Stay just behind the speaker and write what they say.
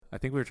I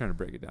think we were trying to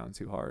break it down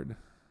too hard.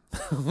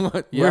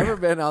 You ever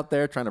been out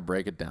there trying to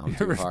break it down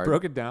too hard?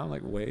 Broke it down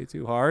like way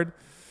too hard.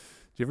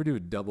 Did you ever do a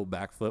double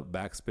backflip,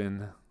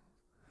 backspin?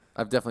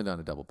 I've definitely done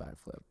a double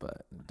backflip,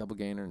 but double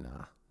gainer,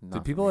 nah.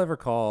 Did people ever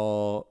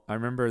call? I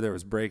remember there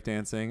was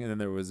breakdancing, and then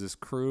there was this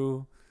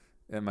crew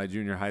at my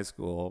junior high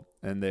school,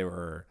 and they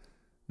were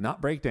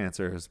not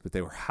breakdancers, but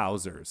they were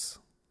housers.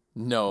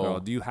 No. Oh,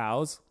 do you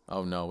house?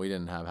 Oh, no, we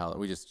didn't have house.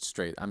 We just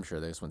I'm sure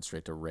they just went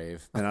straight to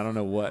rave. And I don't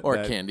know what.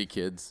 Or Candy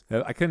Kids.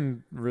 I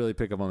couldn't really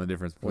pick up on the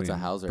difference between What's a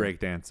houser?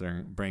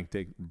 Breakdancer,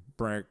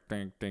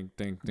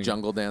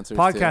 Jungle dancers.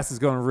 Podcast is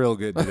going real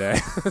good today.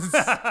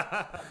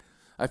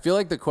 I feel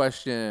like the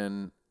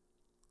question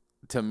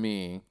to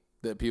me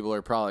that people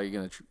are probably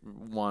going to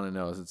want to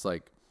know is, it's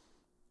like,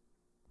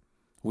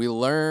 we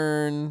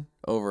learn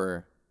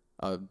over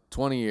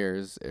 20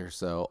 years or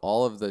so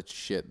all of the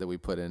shit that we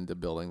put into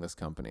building this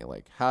company.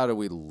 Like, how do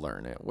we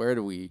learn it? Where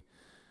do we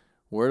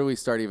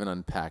start even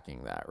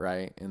unpacking that,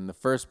 right? In the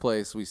first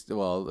place,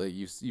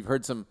 you've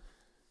heard some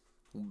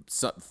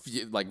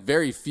like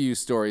very few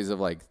stories of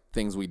like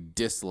things we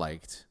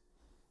disliked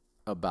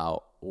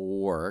about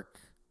work,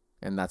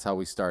 and that's how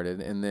we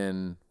started. And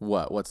then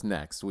what's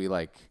next?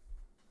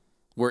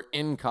 We're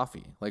in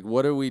coffee. Like,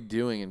 what are we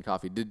doing in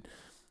coffee? Did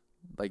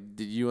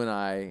you and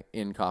I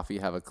in coffee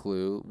have a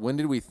clue? When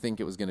did we think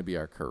it was going to be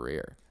our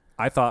career?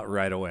 I thought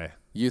right away.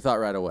 You thought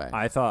right away.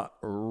 I thought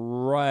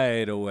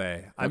right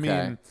away. I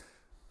mean,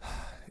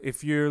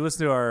 if you're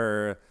listening to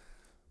our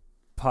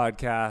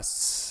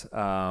podcasts,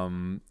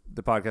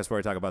 the podcast where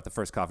I talk about the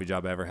first coffee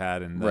job I ever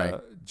had, and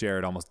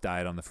Jared almost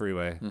died on the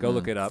freeway. Mm-hmm. Go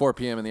look it up. 4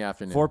 p.m. in the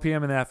afternoon. 4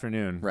 p.m. in the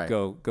afternoon. Right.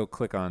 Go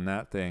click on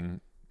that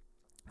thing.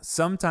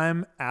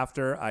 Sometime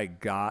after I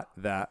got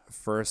that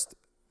first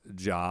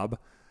job,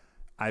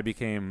 I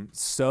became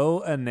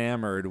so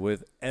enamored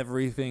with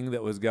everything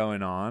that was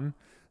going on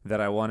that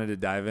I wanted to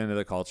dive into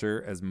the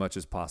culture as much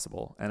as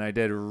possible. And I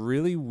did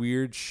really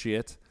weird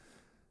shit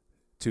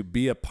to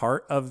be a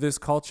part of this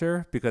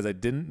culture because I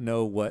didn't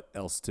know what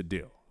else to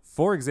do.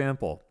 For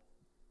example,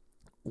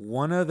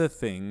 one of the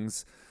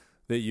things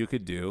that you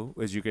could do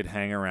is you could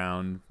hang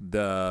around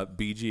the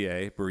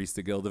BGA,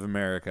 Barista Guild of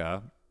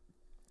America.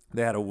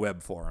 They had a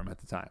web forum at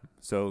the time.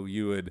 So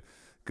you would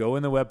go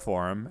in the web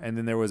forum, and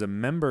then there was a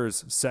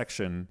members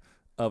section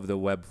of the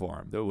web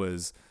forum that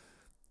was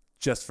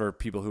just for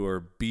people who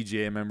are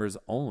BGA members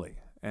only.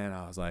 And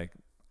I was like,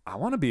 I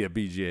want to be a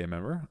BGA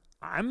member.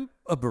 I'm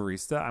a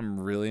barista. I'm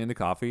really into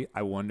coffee.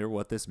 I wonder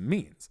what this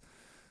means.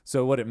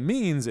 So what it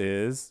means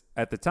is,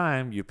 at the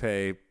time, you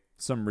pay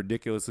some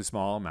ridiculously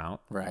small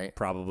amount, right?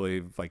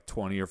 Probably like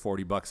 $20 or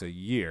 $40 a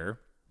year.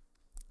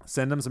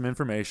 Send them some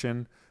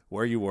information,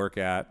 where you work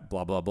at,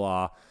 blah, blah,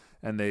 blah.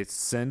 And they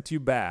sent you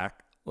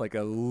back like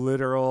a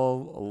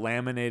literal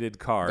laminated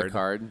card. The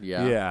card,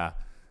 yeah. Yeah.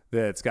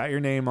 That's got your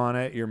name on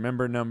it, your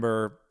member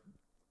number,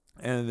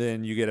 and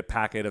then you get a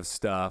packet of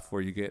stuff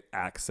where you get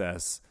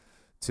access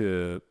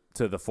to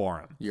the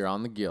forum. You're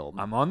on the guild.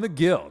 I'm on the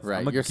guild.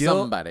 Right. You're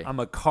somebody. I'm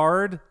a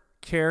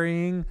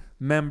card-carrying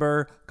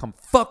member. Come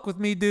fuck with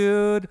me,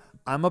 dude.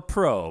 I'm a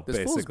pro, this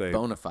basically.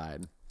 Fool's bona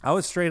fide. I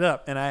was straight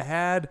up, and I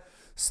had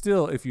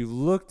still, if you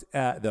looked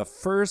at the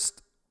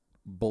first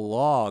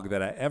blog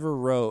that I ever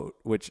wrote,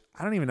 which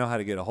I don't even know how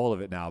to get a hold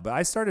of it now, but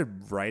I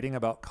started writing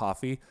about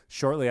coffee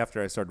shortly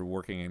after I started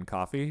working in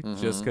coffee,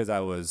 just because I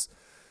was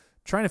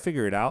trying to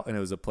figure it out, and it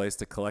was a place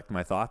to collect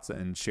my thoughts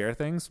and share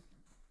things.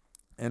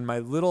 And my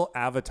little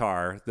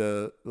avatar,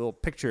 the little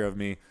picture of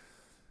me,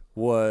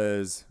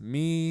 was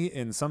me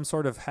in some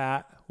sort of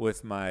hat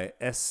with my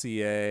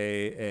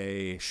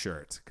SCAA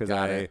shirt, because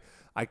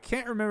I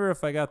can't remember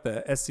if I got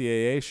the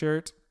SCAA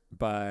shirt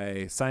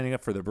by signing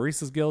up for the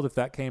Baristas Guild, if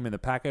that came in the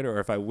packet, or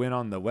if I went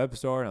on the web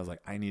store and I was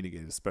like, I need to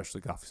get a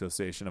Specialty Coffee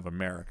Association of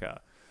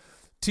America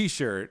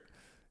t-shirt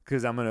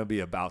because I'm going to be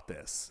about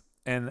this.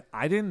 And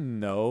I didn't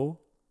know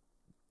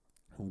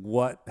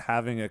what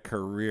having a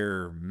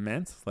career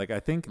meant. Like, I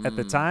think at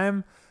the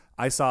time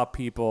I saw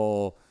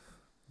people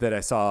that I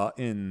saw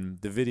in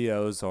the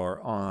videos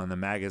or on the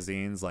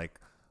magazines, like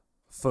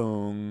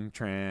Fung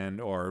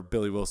Tran or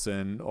Billy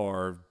Wilson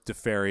or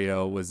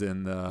DeFario was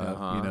in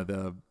the,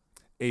 the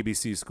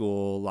ABC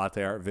School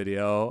latte art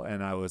video,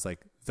 and I was like,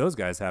 those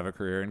guys have a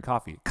career in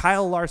coffee.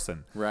 Kyle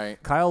Larson.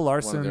 Right. Kyle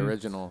Larson, one of the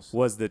originals,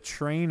 was the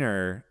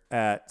trainer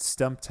at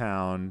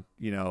Stumptown.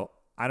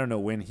 I don't know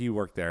when he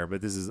worked there,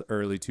 but this is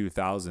early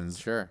 2000s.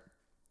 Sure.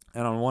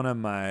 And on one of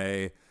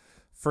my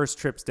first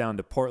trips down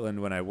to Portland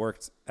when I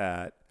worked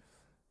at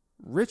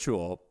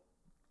Ritual,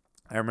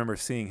 I remember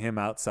seeing him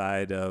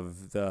outside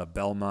of the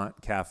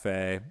Belmont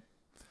Cafe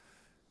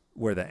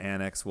where the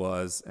annex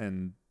was,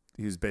 and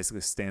he was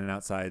basically standing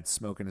outside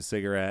smoking a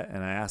cigarette,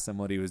 and I asked him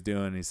what he was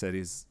doing. He said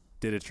he's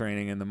did a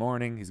training in the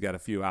morning. He's got a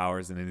few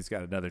hours, and then he's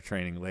got another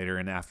training later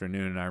in the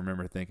afternoon. And I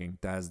remember thinking,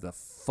 that is the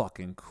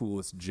fucking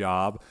coolest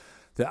job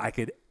that I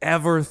could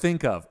ever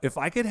think of. If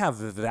I could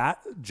have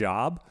that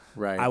job,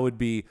 right, I would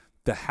be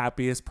the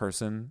happiest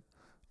person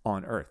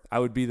on earth. I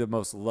would be the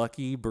most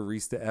lucky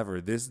barista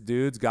ever. This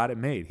dude's got it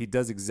made. He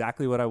does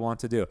exactly what I want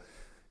to do.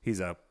 He's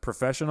a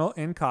professional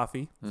in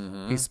coffee.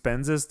 He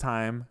spends his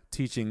time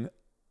teaching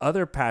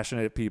other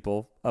passionate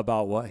people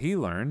about what he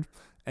learned,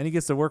 and he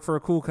gets to work for a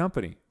cool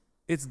company.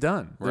 It's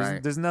done.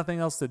 There's nothing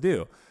else to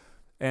do.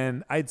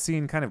 And I'd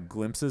seen kind of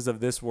glimpses of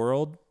this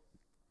world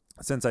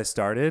since I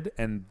started,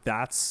 and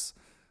that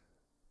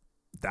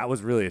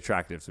was really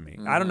attractive to me.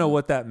 I don't know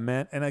what that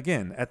meant. And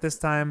again, at this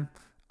time,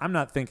 I'm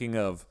not thinking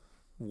of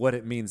what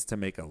it means to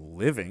make a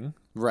living.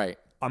 Right.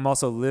 I'm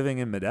also living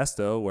in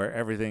Modesto where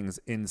everything's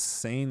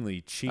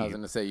insanely cheap. I was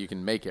going to say you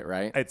can make it,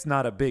 right? It's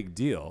not a big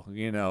deal.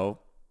 You know,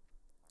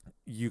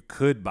 you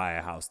could buy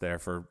a house there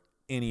for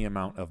any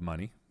amount of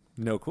money.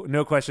 No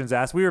questions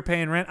asked. We were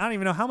paying rent. I don't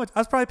even know how much. I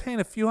was probably paying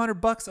a few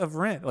 $100 of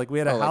rent. Like we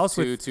had a house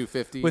like with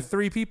 $250 with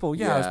 3 people.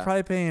 Yeah, I was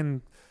probably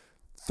paying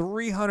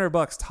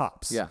 $300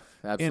 tops. Yeah,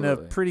 absolutely. In a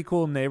pretty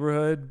cool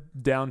neighborhood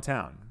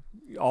downtown,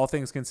 all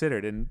things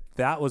considered. And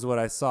that was what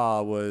I saw.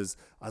 I was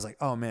like,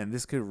 oh man,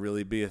 this could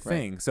really be a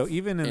thing. So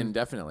even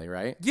indefinitely,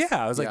 right? Yeah,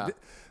 I was like,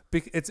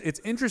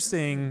 it's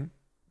interesting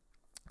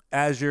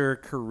as your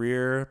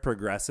career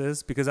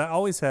progresses, because I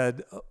always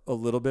had a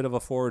little bit of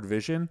a forward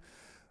vision.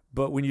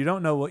 But when you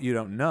don't know what you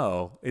don't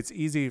know, it's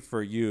easy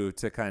for you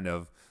to kind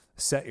of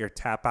set your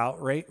tap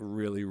out rate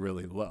really,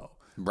 really low.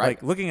 Right.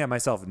 Like looking at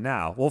myself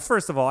now, well,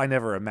 first of all, I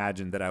never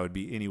imagined that I would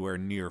be anywhere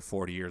near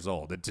 40 years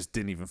old. It just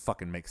didn't even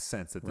fucking make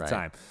sense at the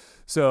time.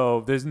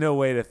 So there's no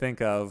way to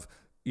think of,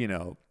 you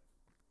know,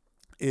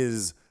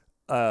 is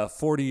a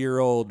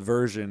 40-year-old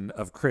version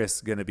of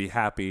Chris going to be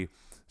happy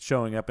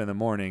showing up in the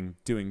morning,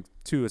 doing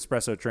 2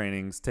 espresso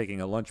trainings,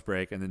 taking a lunch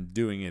break, and then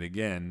doing it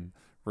again,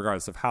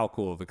 regardless of how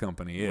cool the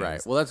company is.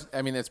 Right. Well,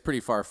 that's pretty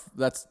far.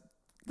 That's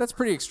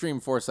pretty extreme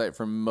foresight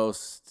for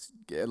most,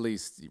 at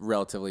least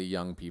relatively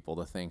young people,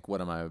 to think,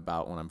 what am I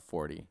about when I'm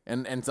 40?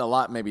 And it's a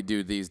lot maybe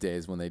do these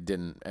days when they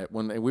didn't.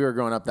 When we were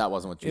growing up, that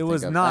wasn't what you think of. It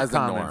was not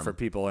common for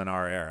people in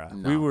our era.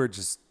 No. We were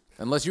just...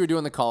 Unless you were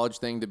doing the college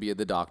thing to be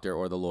the doctor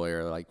or the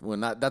lawyer. Like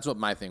that's what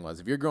my thing was.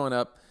 If you're growing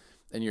up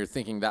and you're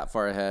thinking that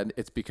far ahead,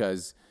 it's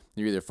because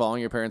you're either following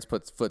your parents'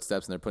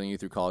 footsteps and they're putting you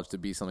through college to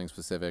be something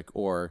specific,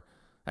 or...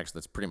 Actually,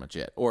 that's pretty much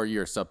it. Or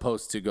you're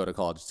supposed to go to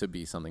college to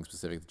be something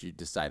specific that you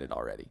decided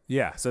already.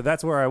 Yeah. So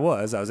that's where I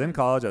was. I was in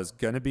college. I was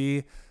going to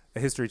be a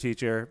history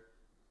teacher.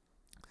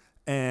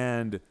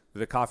 And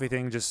the coffee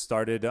thing just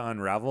started to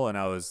unravel. And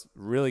I was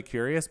really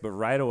curious. But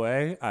right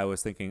away, I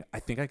was thinking, I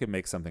think I could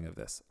make something of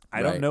this.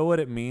 I don't know what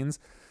it means.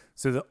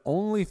 So the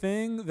only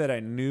thing that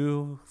I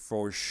knew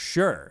for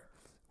sure,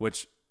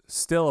 which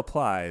still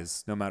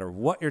applies no matter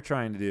what you're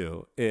trying to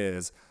do,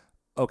 is,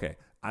 okay,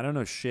 I don't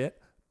know shit,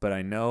 but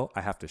I know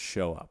I have to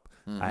show up.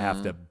 I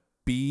have to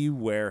be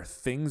where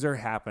things are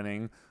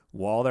happening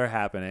while they're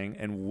happening.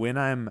 And when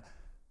I'm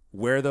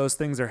where those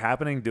things are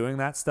happening, doing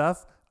that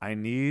stuff, I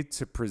need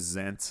to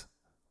present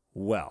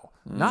well.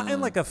 Not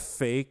in like a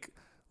fake,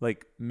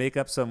 like make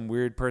up some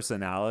weird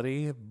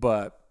personality,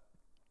 but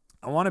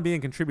I want to be a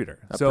contributor.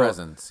 A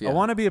presence. Yeah. I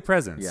want to be a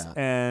presence. Yeah.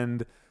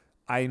 And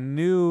I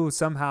knew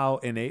somehow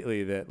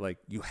innately that like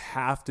you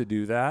have to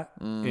do that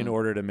in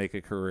order to make a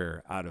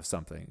career out of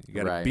something. You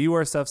got to be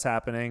where stuff's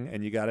happening,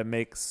 and you got to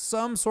make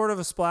some sort of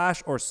a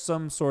splash or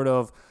some sort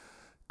of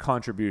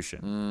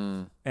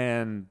contribution.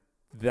 And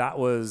that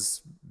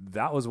was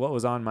what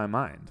was on my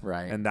mind.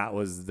 Right. And that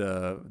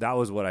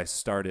was what I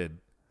started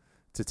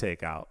to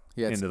take out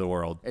into the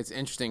world. It's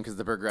interesting because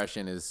the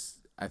progression is,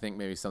 I think,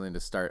 maybe something to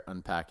start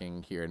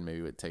unpacking here, and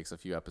maybe it takes a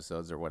few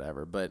episodes or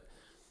whatever. But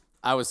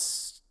I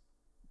was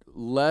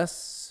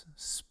less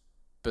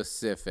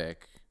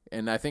specific,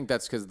 and I think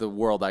that's because the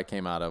world I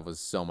came out of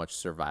was so much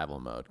survival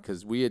mode,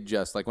 because we had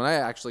just, like, when I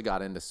actually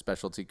got into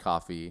specialty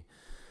coffee,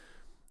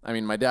 I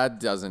mean, my dad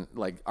doesn't,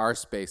 like, our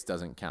space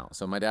doesn't count.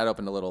 So my dad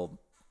opened a little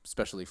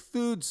specialty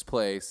foods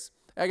place.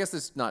 I guess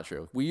that's not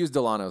true. We used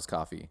Delano's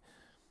coffee,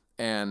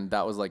 and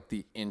that was like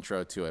the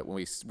intro to it. When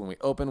we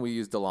opened, we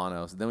used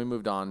Delano's. Then we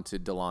moved on to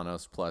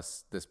Delano's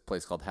plus this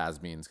place called Has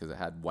Beans, because it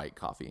had white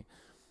coffee.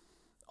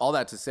 All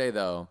that to say,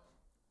 though,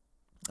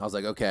 I was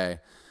like, okay,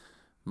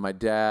 my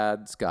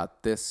dad's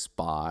got this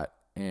spot,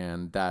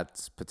 and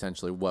that's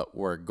potentially what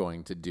we're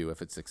going to do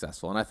if it's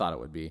successful. And I thought it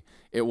would be.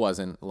 It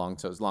wasn't. Long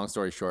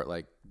story short,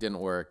 like, didn't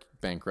work,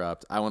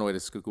 bankrupt. I went away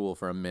to school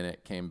for a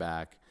minute, came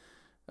back,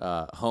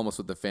 homeless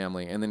with the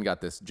family, and then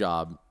got this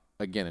job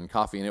again in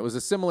coffee. And it was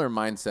a similar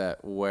mindset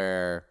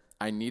where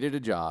I needed a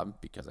job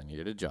because I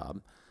needed a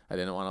job. I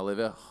didn't want to live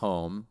at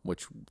home,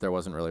 which there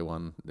wasn't really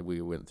one. We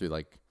went through,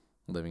 like,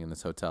 living in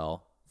this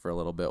hotel for a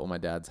little bit while my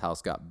dad's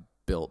house got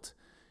built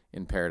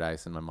in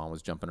Paradise and my mom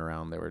was jumping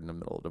around. They were in the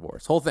middle of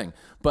divorce, whole thing.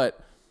 But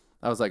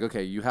I was like,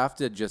 okay, you have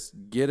to just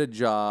get a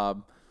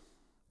job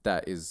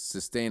that is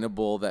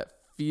sustainable, that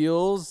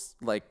feels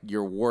like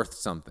you're worth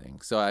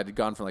something. So I'd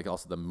gone from, like,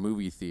 also the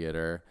movie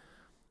theater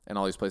and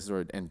all these places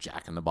and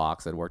Jack in the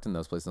Box. I'd worked in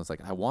those places. And I was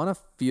like, I want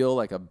to feel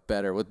like a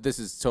better, well, this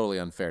is totally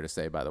unfair to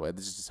say, by the way,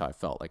 this is just how I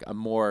felt, like a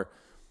more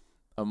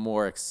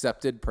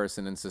accepted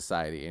person in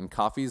society. And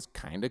coffee's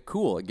kind of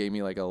cool. It gave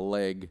me like a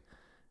leg,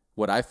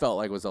 what I felt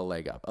like was a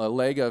leg up, a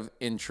leg of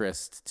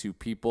interest to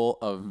people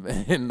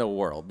in the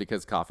world,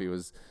 because coffee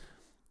was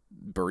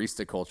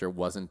barista culture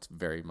wasn't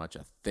very much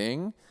a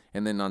thing.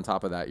 And then on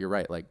top of that, you're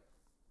right, like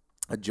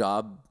a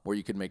job where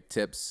you could make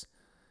tips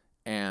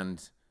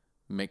and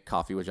make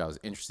coffee, which I was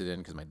interested in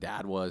because my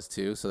dad was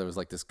too. So there was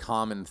like this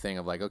common thing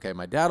of like, okay,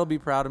 my dad will be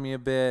proud of me a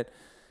bit.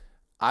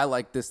 I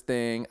like this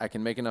thing. I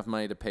can make enough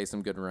money to pay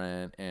some good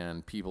rent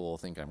and people will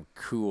think I'm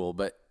cool.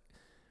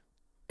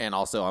 And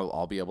also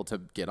I'll be able to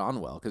get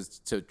on well. Because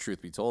to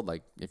truth be told,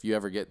 like if you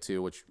ever get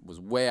to, which was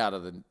way out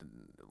of the,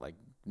 like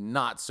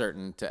not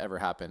certain to ever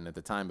happen at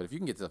the time, but if you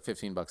can get to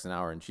 $15 an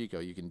hour in Chico,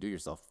 you can do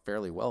yourself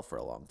fairly well for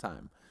a long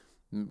time.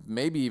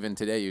 Maybe even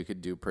today you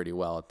could do pretty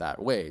well at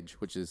that wage,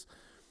 which is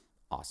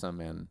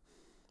awesome and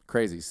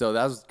crazy. So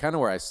that was kind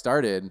of where I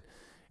started.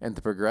 And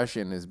the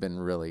progression has been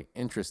really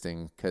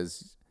interesting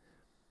because,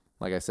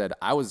 like I said,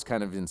 I was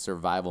kind of in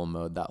survival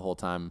mode that whole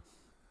time.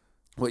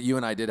 What you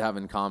and I did have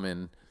in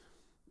common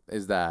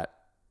is that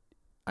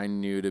I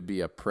knew to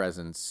be a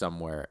presence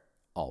somewhere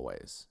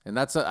always. And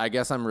I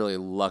guess I'm really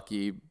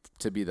lucky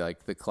to be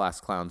like the class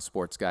clown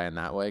sports guy in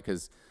that way,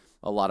 because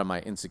a lot of my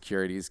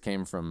insecurities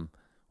came from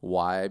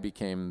why I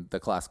became the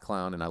class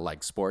clown, and I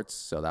like sports.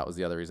 So that was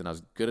the other reason I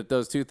was good at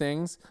those two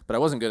things, but I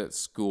wasn't good at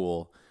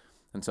school.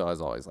 And so I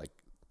was always like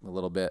a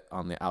little bit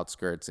on the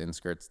outskirts,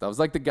 inskirts. That was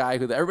like the guy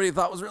who everybody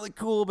thought was really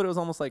cool, but it was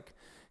almost like,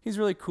 he's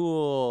really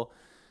cool.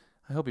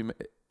 I hope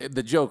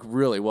the joke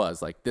really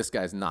was like, this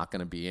guy's not going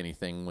to be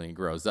anything when he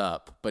grows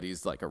up, but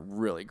he's like a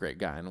really great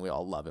guy and we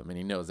all love him and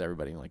he knows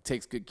everybody and like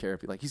takes good care of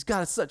people. Like, he's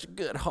got such a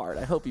good heart.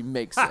 I hope he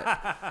makes it.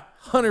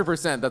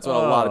 100%. That's what a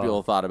lot of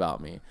people thought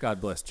about me.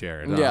 God bless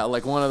Jared. Yeah.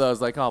 Like one of those,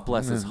 like, oh,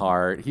 bless his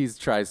heart. He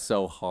tries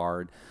so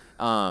hard.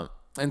 And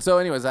so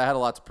anyways, I had a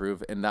lot to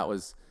prove, and that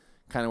was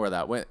kind of where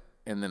that went.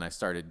 And then I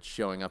started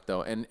showing up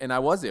though. And I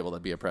was able to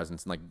be a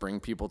presence and like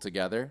bring people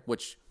together,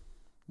 which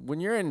when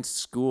you're in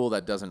school,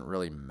 that doesn't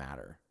really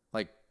matter.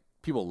 Like,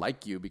 people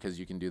like you because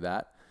you can do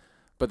that.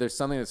 But there's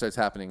something that starts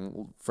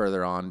happening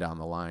further on down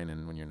the line.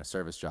 And when you're in a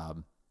service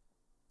job,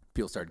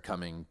 people started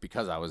coming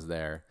because I was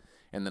there.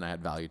 And then I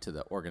had value to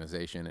the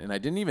organization. And I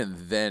didn't even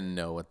then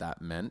know what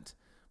that meant.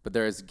 But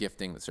there is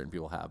gifting that certain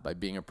people have by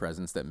being a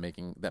presence that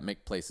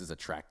make places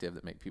attractive,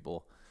 that make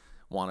people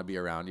want to be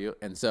around you.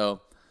 And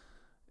so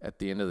at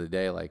the end of the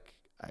day, like,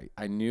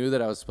 I knew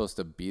that I was supposed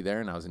to be there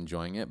and I was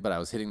enjoying it, but I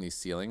was hitting these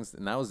ceilings.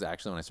 And that was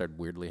actually when I started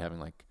weirdly having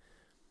like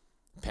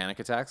panic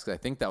attacks, because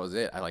I think that was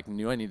it. I like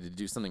knew I needed to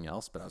do something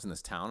else, but I was in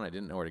this town. I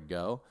didn't know where to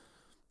go.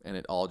 And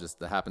it all just,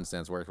 the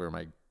happenstance worked where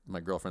my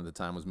girlfriend at the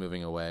time was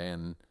moving away.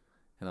 And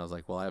I was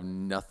like, well, I have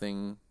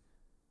nothing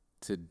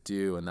to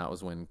do. And that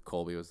was when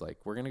Colby was like,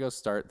 we're going to go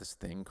start this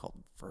thing called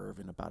Verve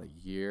in about a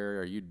year.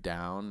 Are you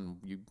down?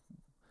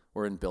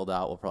 We're in build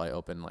out. We'll probably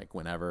open like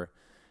whenever.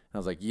 And I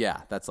was like,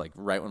 yeah, that's like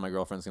right when my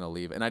girlfriend's going to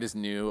leave. And I just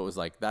knew it was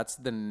like, that's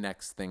the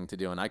next thing to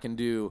do. And I can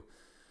do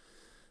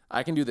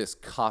this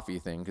coffee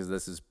thing, because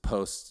this is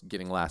post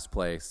getting last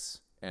place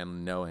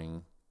and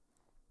knowing,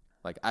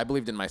 like, I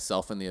believed in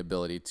myself and the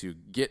ability to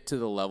get to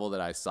the level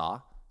that I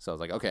saw. So I was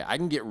like, okay, I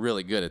can get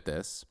really good at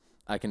this.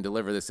 I can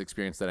deliver this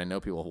experience that I know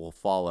people will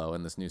follow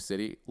in this new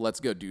city. Let's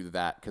go do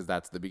that, because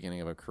that's the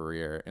beginning of a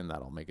career and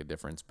that'll make a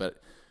difference.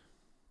 But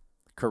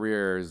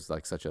career is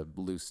like such a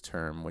loose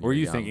term. When were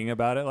you young. thinking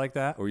about it like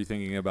that? Were you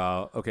thinking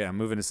about, okay, I'm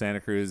moving to Santa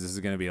Cruz, this is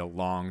going to be a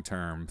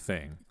long-term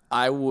thing?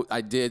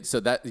 I did. So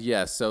that,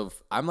 yeah. So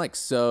I'm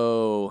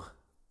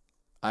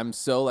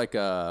so like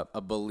a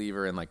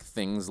believer in like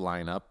things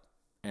line up,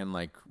 and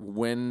like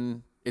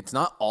when it's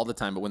not all the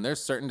time, but when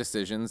there's certain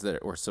decisions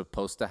that were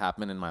supposed to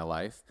happen in my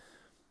life,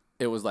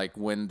 it was like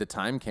when the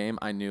time came,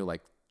 I knew,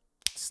 like,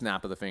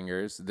 snap of the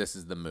fingers, this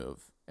is the move.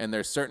 And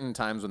there's certain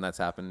times when that's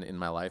happened in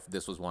my life.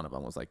 This was one of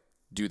them. Was like,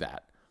 do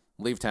that.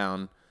 Leave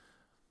town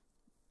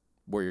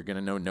where you're going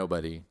to know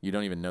nobody. You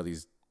don't even know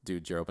these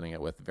dudes you're opening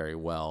it with very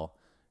well.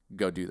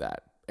 Go do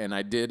that. And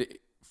I did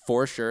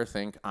for sure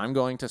think, I'm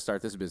going to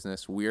start this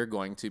business. We're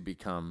going to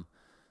become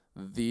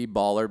the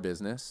baller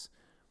business,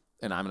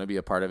 and I'm going to be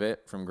a part of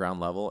it from ground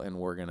level. And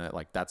we're going to,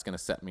 like, that's going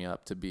to set me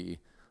up to be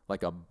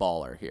like a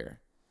baller here.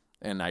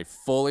 And I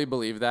fully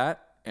believe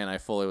that. And I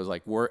fully was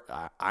like,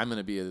 I'm going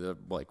to be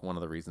like one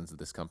of the reasons that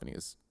this company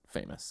is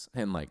famous.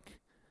 And like,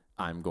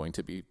 I'm going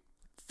to be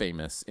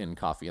famous in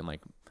coffee and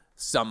like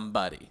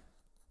somebody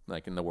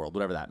like in the world,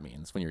 whatever that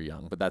means when you're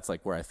young. But that's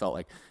like where I felt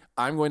like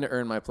I'm going to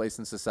earn my place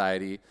in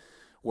society,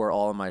 where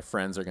all of my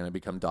friends are going to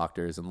become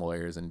doctors and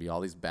lawyers and be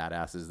all these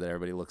badasses that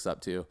everybody looks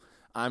up to.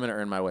 I'm going to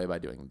earn my way by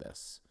doing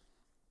this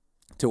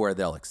to where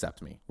they'll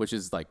accept me, which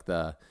is like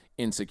the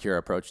insecure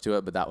approach to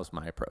it. But that was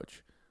my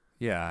approach.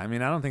 Yeah, I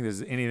mean, I don't think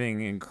there's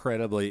anything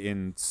incredibly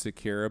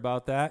insecure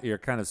about that. You're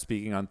kind of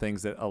speaking on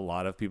things that a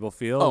lot of people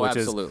feel. Oh, which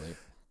absolutely. Is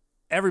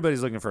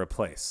everybody's looking for a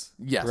place.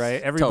 Yes.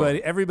 Right?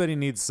 Totally. Everybody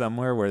needs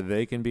somewhere where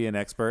they can be an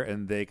expert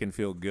and they can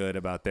feel good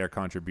about their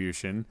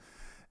contribution.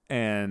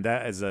 And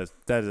that is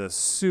a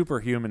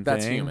superhuman thing.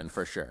 That's human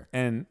for sure.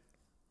 And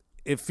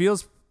it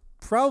feels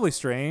probably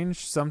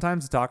strange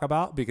sometimes to talk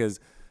about,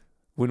 because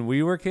when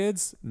we were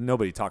kids,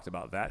 nobody talked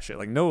about that shit.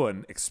 Like, no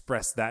one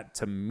expressed that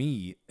to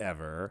me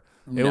ever.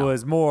 No. It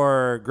was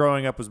more,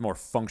 growing up was more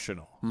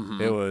functional.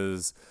 Mm-hmm. It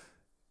was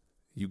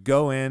you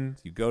go in,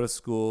 you go to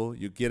school,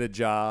 you get a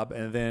job,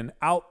 and then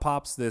out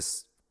pops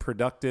this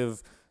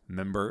productive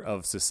member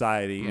of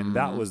society. And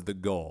that was the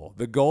goal.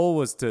 The goal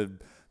was to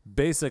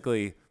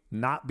basically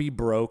not be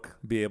broke,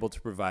 be able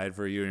to provide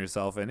for you and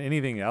yourself, and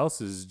anything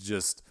else is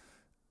just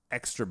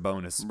extra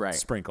bonus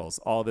sprinkles.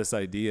 All this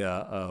idea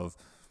of,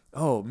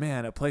 oh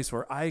man, a place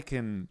where I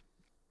can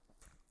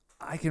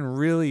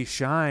really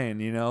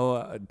shine,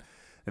 and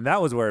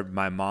that was where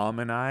my mom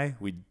and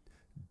we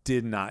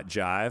did not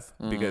jive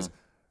because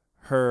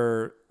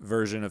her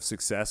version of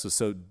success was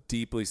so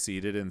deeply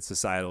seated in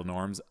societal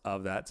norms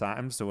of that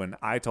time. So when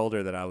I told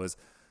her that I was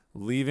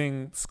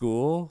leaving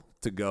school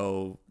to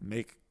go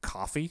make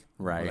coffee,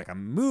 right? Like,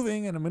 I'm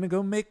moving and I'm going to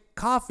go make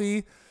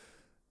coffee.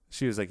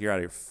 She was like, you're out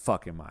of your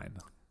fucking mind.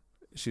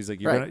 She's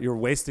like, you're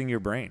wasting your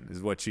brain,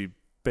 is what she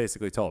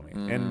basically told me.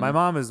 And my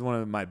mom is one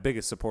of my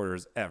biggest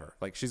supporters ever.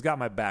 Like, she's got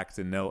my back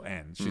to no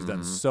end. She's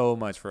done so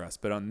much for us.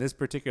 But on this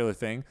particular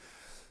thing,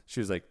 she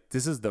was like,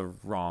 this is the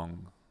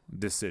wrong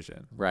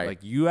decision. Right.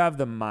 Like, you have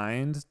the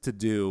mind to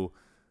do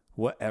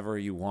whatever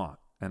you want.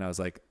 And I was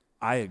like,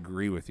 I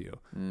agree with you.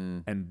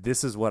 And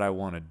this is what I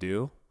want to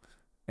do.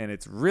 And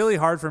it's really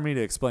hard for me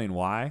to explain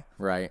why.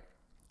 Right.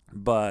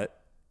 But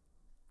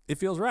it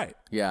feels right.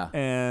 Yeah.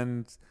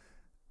 And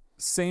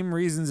same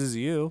reasons as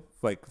you,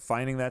 like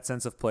finding that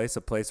sense of place,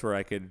 a place where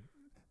I could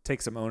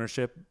take some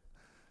ownership.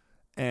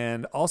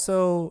 And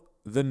also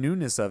the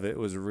newness of it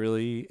was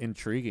really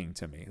intriguing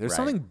to me. There's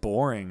something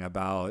boring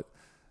about,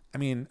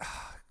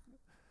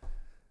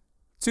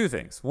 two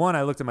things. One,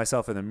 I looked at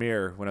myself in the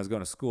mirror when I was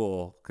going to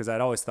school because I'd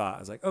always thought, I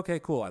was like, okay,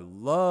 cool. I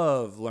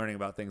love learning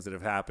about things that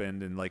have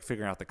happened and like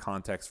figuring out the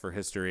context for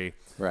history.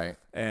 Right.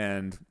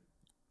 And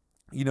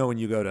when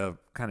you go to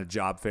kind of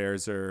job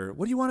fairs or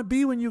what do you want to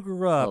be when you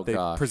grew up? They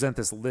present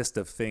this list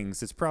of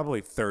things. It's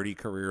probably 30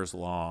 careers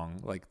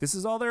long. Like, this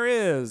is all there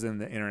is. And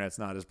the internet's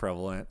not as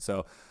prevalent. So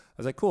I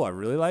was like, cool. I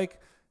really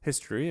like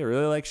history. I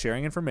really like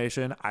sharing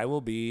information. I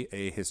will be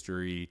a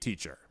history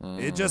teacher.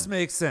 It just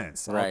makes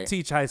sense. I'll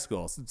teach high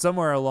school.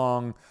 Somewhere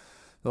along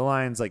the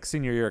lines, like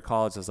senior year of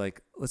college, I was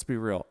like, let's be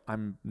real.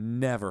 I'm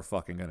never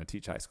fucking going to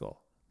teach high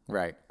school.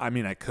 Right.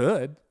 I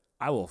could.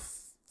 I will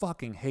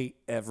fucking hate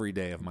every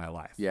day of my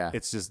life. Yeah.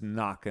 It's just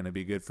not going to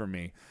be good for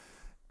me.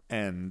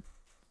 And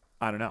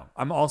I don't know.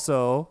 I'm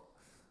also,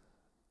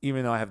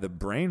 even though I have the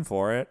brain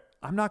for it,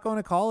 I'm not going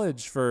to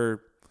college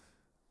for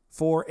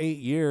 8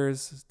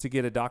 years to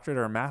get a doctorate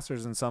or a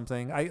master's in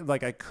something.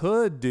 I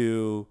could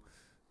do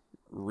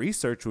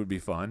research, would be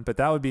fun, but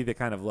that would be the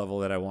kind of level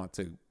that I want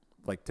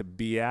to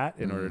be at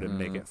in order to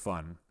make it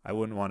fun. I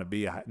wouldn't want to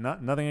be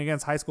nothing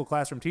against high school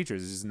classroom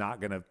teachers. It's just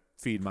not going to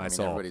feed my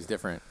soul. Everybody's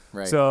different.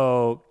 Right.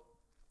 So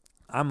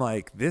I'm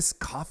like, this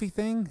coffee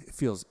thing, it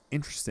feels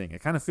interesting.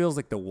 It kind of feels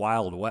like the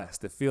Wild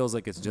West. It feels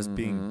like it's just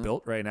being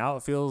built right now.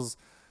 It feels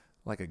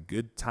like a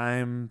good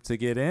time to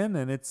get in,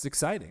 and it's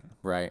exciting.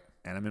 Right.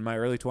 And I'm in my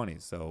early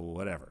 20s, so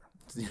whatever.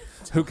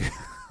 So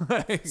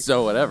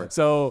whatever.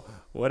 So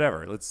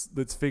whatever.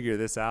 Let's figure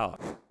this out.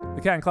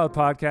 The Cat and Cloud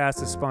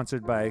podcast is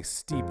sponsored by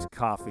Steeped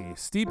Coffee.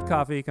 Steeped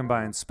Coffee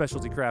combines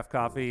specialty craft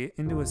coffee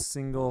into a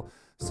single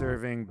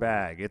serving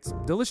bag. It's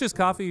delicious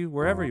coffee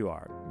wherever you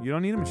are. You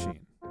don't need a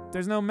machine.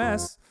 There's no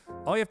mess.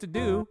 All you have to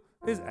do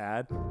is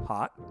add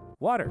hot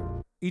water.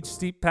 Each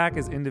steep pack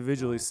is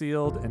individually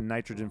sealed and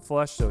nitrogen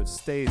flushed so it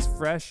stays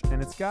fresh,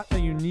 and it's got a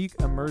unique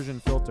immersion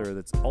filter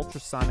that's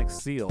ultrasonic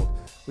sealed,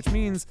 which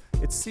means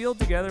it's sealed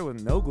together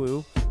with no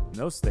glue,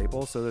 no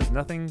staple, so there's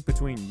nothing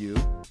between you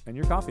and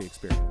your coffee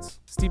experience.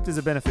 Steeped is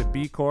a Benefit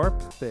B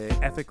Corp. They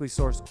ethically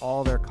source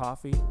all their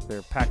coffee.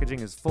 Their packaging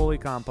is fully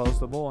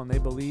compostable, and they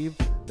believe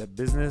that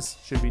business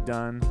should be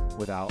done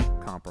without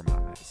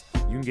compromise.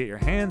 You can get your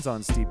hands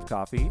on Steeped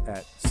Coffee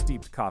at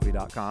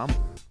steepedcoffee.com.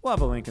 We'll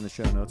have a link in the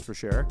show notes for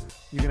sure.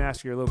 You can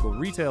ask your local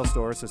retail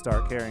stores to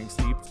start carrying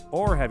Steeped,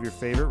 or have your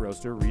favorite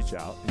roaster reach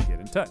out and get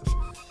in touch.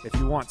 If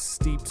you want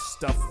Steeped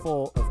stuff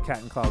full of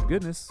Cat and Cloud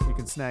goodness, you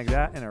can snag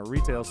that in our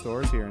retail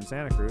stores here in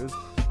Santa Cruz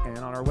and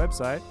on our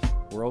website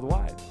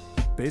worldwide.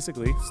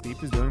 Basically,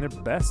 Steeped is doing their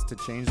best to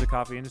change the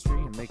coffee industry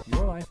and make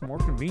your life more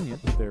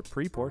convenient with their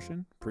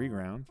pre-portioned,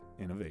 pre-ground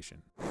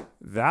innovation.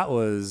 That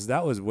was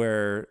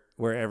where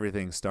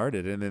everything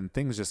started, and then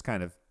things just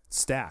kind of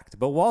stacked.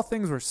 But while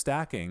things were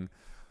stacking,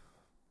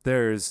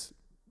 there's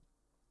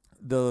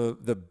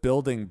the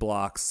building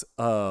blocks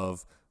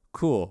of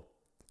cool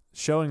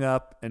showing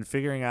up and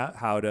figuring out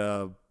how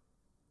to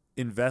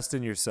invest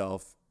in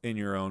yourself in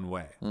your own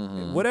way,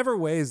 whatever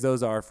ways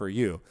those are for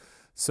you.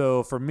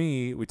 So for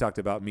me, we talked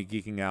about me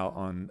geeking out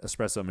on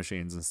espresso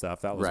machines and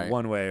stuff. That was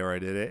one way where I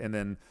did it. And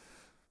then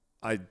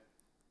I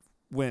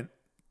went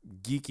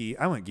geeky.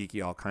 I went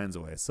geeky all kinds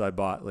of ways. So I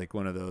bought like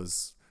one of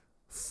those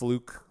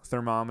Fluke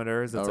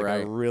thermometers. That's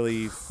a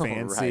really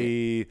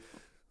fancy.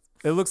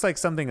 It looks like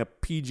something a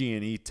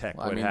PG&E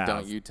tech would have.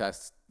 Don't you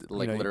test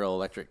literal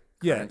electric?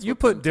 Yeah, you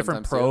put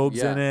different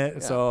probes in it. Yeah.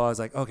 So I was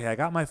like, okay, I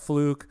got my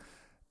Fluke.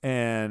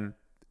 And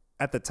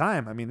at the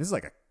time, this is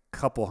like a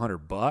couple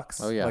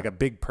 $100. Oh, yeah. Like a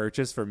big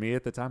purchase for me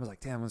at the time. I was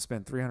like, damn, I'm going to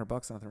spend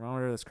 $300 on a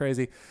thermometer. That's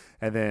crazy.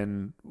 And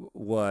then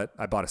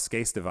I bought a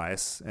SCASE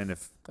device. And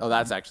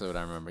that's actually what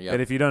I remember. Yeah.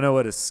 And if you don't know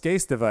what a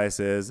SCASE device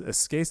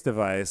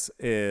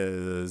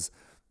is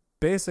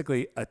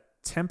basically a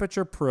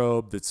temperature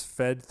probe that's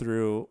fed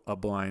through a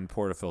blind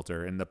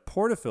portafilter. And the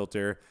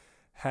portafilter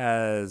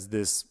has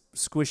this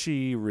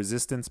squishy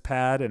resistance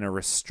pad and a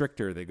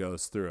restrictor that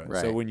goes through it.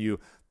 Right. So when you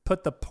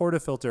put the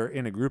portafilter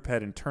in a group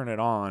head and turn it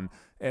on,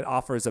 it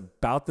offers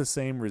about the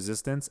same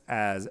resistance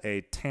as a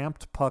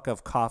tamped puck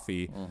of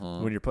coffee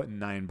when you're putting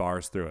 9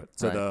 bars through it.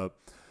 So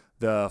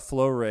the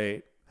flow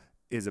rate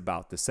is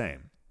about the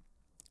same.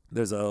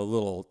 There's a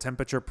little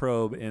temperature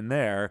probe in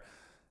there,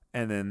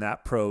 and then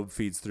that probe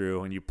feeds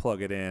through and you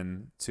plug it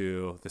in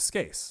to the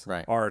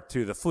SCASE or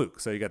to the Fluke.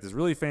 So you got this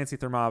really fancy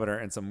thermometer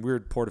and some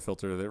weird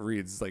portafilter that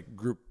reads like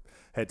group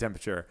head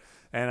temperature.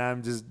 And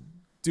I'm just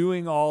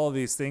doing all of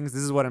these things.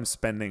 This is what I'm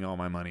spending all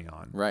my money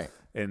on. Right.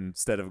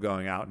 Instead of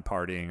going out and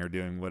partying or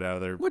doing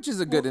whatever. Which is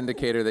a good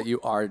indicator that you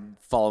are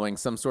following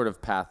some sort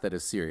of path that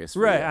is serious.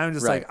 For right. you. I'm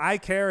just like, I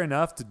care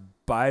enough to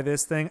buy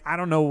this thing. I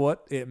don't know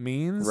what it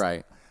means.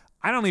 Right.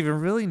 I don't even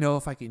really know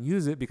if I can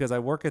use it because I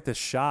work at this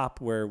shop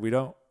where we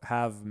don't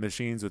have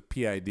machines with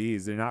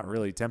PIDs. They're not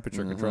really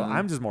temperature control.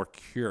 I'm just more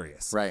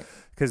curious. Right.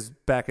 Because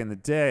back in the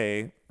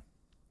day,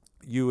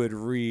 you would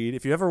read,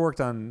 if you ever worked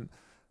on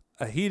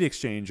a heat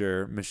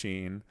exchanger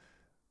machine,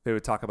 they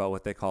would talk about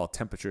what they call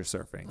temperature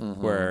surfing,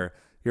 where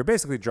you're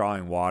basically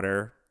drawing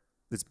water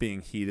that's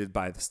being heated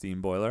by the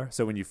steam boiler.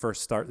 So when you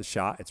first start the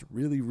shot, it's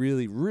really,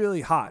 really,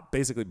 really hot,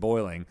 basically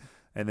boiling,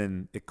 and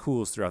then it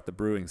cools throughout the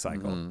brewing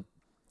cycle.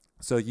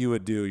 So you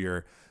would do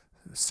your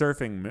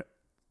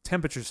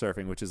temperature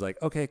surfing, which is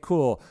like, okay,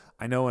 cool.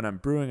 I know when I'm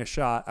brewing a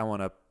shot, I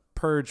want to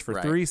purge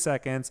for 3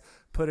 seconds,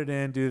 put it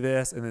in, do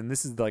this, and then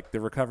this is like the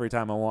recovery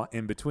time I want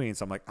in between.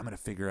 So I'm like, I'm going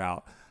to figure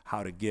out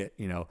how to get,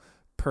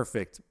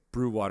 perfect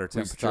brew water temperature.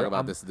 We used to talk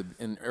about this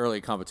in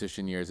early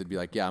competition years. It'd be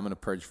like, yeah, I'm going to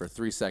purge for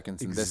 3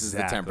 seconds, and this is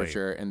the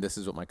temperature, and this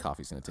is what my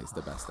coffee's going to taste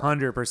the best at.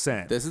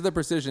 100%. This is the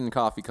precision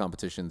coffee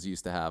competitions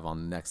used to have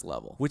on the next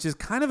level. Which is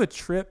kind of a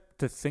trip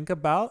to think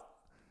about,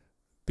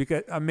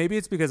 because maybe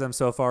it's because I'm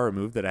so far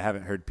removed that I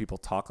haven't heard people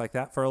talk like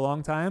that for a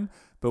long time,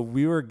 but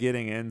we were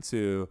getting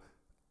into,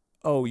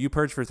 oh, you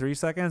purge for 3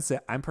 seconds?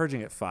 I'm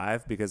purging at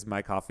 5 because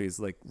my coffee is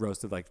like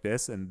roasted like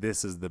this, and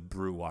this is the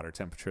brew water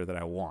temperature that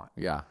I want.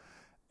 Yeah.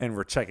 And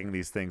we're checking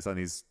these things on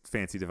these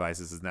fancy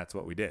devices, and that's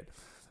what we did.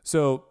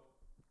 So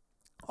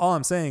all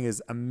I'm saying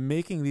is I'm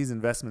making these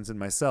investments in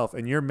myself,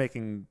 and you're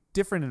making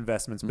different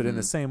investments, but in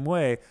the same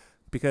way,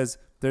 because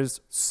there's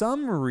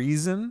some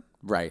reason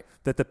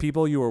that the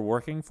people you were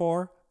working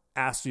for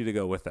asked you to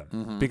go with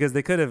them. Because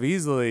they could have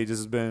easily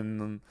just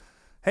been,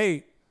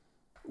 hey,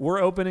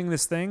 we're opening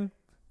this thing.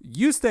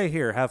 You stay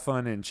here, have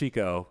fun in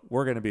Chico.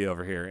 We're going to be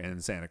over here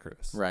in Santa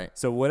Cruz. Right.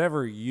 So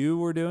whatever you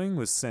were doing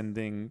was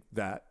sending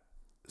that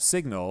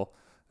signal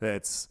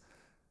that's,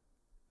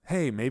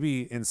 hey,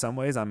 maybe in some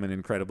ways I'm an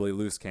incredibly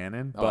loose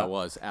cannon. But, I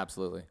was,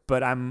 absolutely.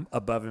 But I'm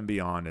above and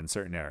beyond in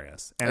certain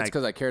areas. And that's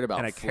because I cared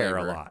about and flavor. I care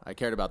a lot. I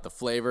cared about the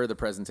flavor, the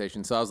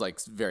presentation. So I was like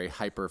very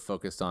hyper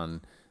focused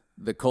on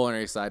the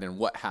culinary side and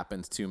what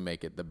happens to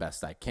make it the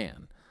best I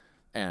can.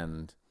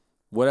 And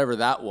whatever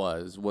that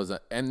was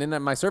and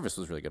then my service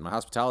was really good. My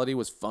hospitality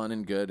was fun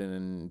and good,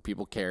 and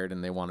people cared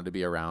and they wanted to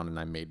be around, and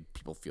I made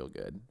people feel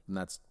good. And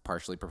that's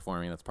partially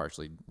performing. That's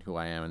partially who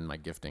I am and my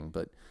gifting.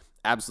 But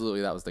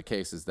absolutely that was the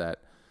case, is that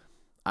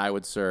I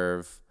would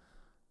serve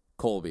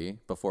Colby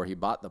before he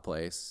bought the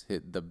place,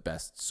 hit the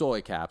best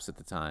soy caps at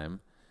the time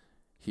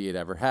he had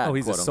ever had. Oh,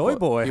 he's a soy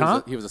boy,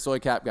 huh? He was a soy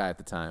cap guy at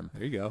the time.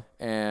 There you go.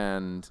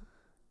 And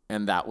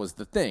that was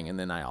the thing. And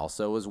then I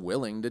also was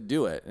willing to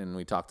do it. And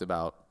we talked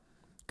about,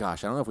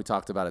 gosh, I don't know if we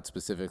talked about it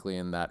specifically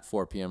in that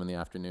 4 p.m. in the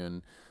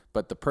afternoon,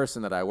 but the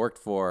person that I worked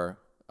for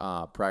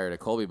prior to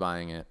Colby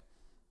buying it,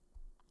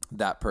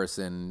 that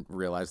person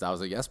realized I was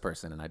a yes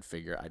person, and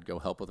I'd go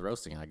help with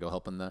roasting, and I'd go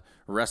help in the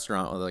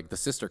restaurant with like the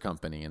sister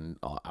company, and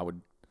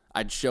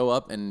I'd show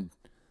up and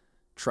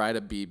try to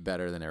be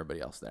better than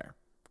everybody else there,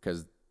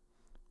 because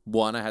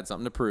 1, I had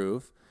something to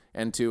prove,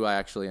 and 2, I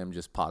actually am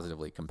just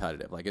positively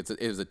competitive. Like it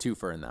was a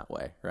twofer in that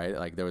way, right?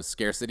 Like there was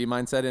scarcity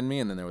mindset in me,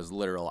 and then there was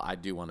literal, I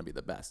do want to be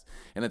the best.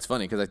 And it's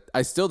funny because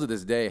I still to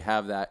this day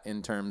have that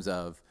in terms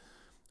of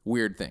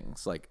weird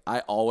things. Like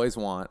I always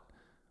want,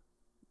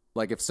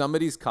 like if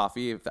somebody's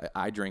coffee, if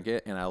I drink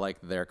it and I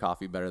like their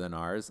coffee better than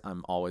ours,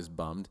 I'm always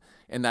bummed.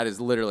 And that is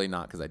literally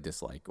not because I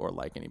dislike or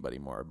like anybody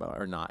more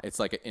or not. It's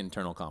like an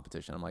internal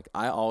competition. I'm like,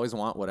 I always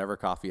want whatever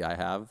coffee I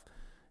have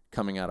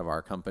coming out of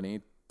our company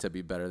to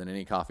be better than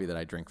any coffee that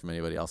I drink from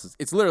anybody else's.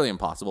 It's literally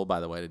impossible, by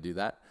the way, to do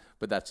that.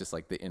 But that's just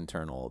like the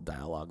internal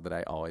dialogue that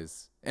I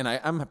always, and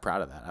I'm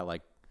proud of that. I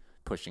like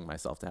pushing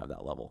myself to have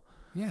that level.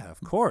 Yeah,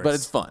 of course. But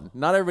it's fun.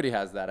 Not everybody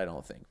has that, I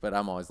don't think. But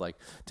I'm always like,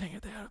 dang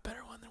it, they have a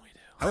better one than we do.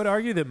 I would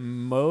argue that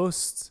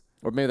most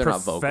or maybe they're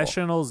not vocal.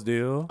 Professionals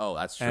do. Oh,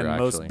 that's true. And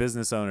actually. most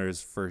business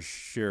owners for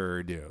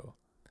sure do.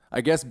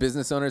 I guess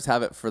business owners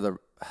have it for the,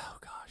 oh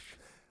gosh.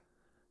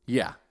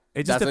 Yeah.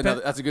 It just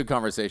depends. That's a good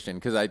conversation,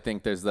 because I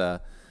think there's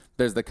the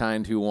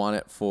kind who want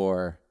it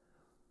for,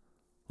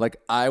 like,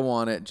 I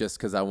want it just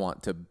because I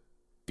want to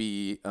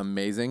be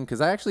amazing,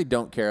 because I actually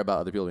don't care about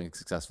other people being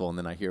successful. And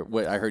then I hear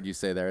what I heard you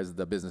say there is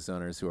the business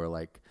owners who are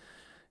like,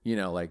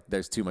 like,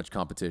 there's too much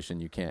competition,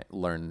 you can't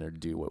learn or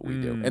do what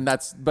we do. And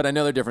but I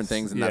know they're different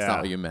things, and that's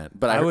not what you meant.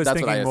 But I was that's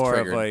thinking what I more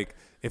triggered. of like,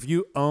 if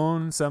you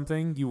own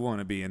something, you want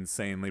to be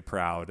insanely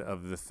proud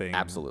of the thing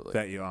Absolutely.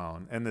 that you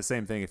own. And the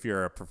same thing if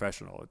you're a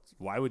professional.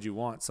 Why would you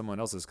want someone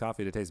else's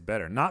coffee to taste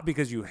better? Not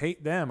because you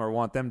hate them or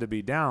want them to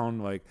be down.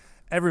 Like,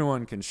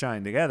 everyone can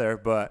shine together,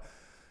 but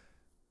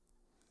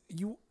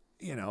you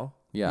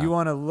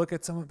want to look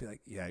at someone and be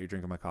like, yeah, you're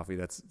drinking my coffee.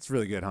 It's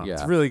really good, huh? Yeah.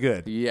 It's really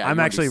good. Yeah, I'm you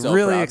wanna actually be so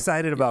really proud.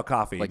 excited about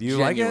coffee. Like, Do you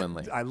like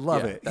genuinely. it? I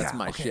love Yeah, it. that's yeah,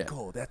 my okay, shit.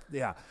 Cool.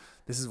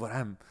 This is what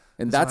I'm.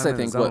 And this is that's, what I I'm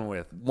in think, the zone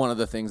with. one of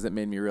the things that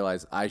made me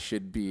realize I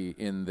should be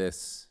in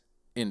this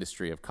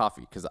industry of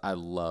coffee, because I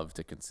love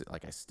to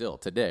like, I still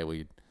today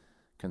we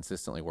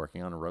consistently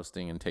working on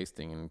roasting and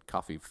tasting and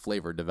coffee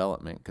flavor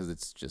development, because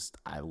it's just,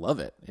 I love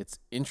it. It's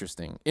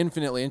interesting,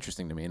 infinitely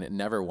interesting to me, and it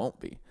never won't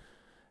be.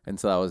 And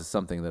so that was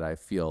something that I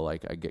feel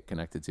like I get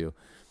connected to.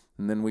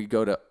 And then we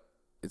go to,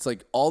 it's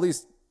like all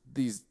these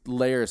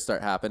layers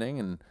start happening,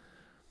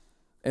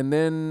 and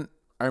then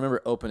I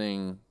remember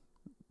opening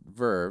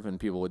Verve, and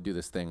people would do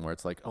this thing where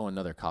it's like, oh,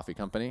 another coffee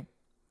company.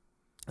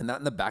 And that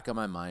in the back of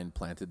my mind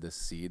planted this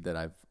seed that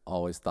I've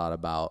always thought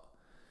about,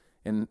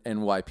 and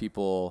why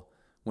people,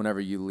 whenever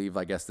you leave,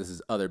 I guess this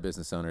is other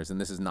business owners, and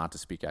this is not to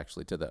speak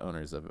actually to the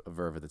owners of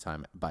Verve at the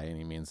time by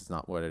any means, it's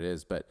not what it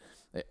is, but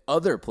at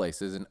other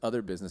places and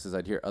other businesses,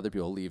 I'd hear other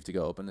people leave to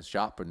go open a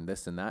shop and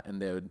this and that,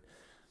 and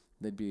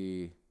they'd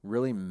be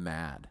really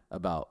mad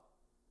about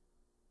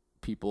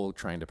people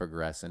trying to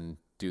progress and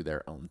do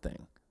their own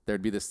thing.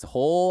 There'd be this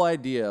whole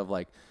idea of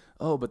like,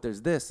 oh, but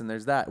there's this and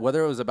there's that.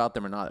 Whether it was about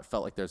them or not, it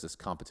felt like there's this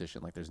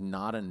competition. Like, there's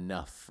not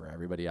enough for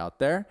everybody out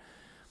there.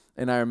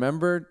 And I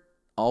remember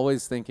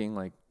always thinking,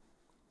 like,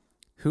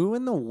 who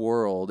in the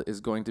world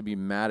is going to be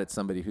mad at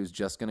somebody who's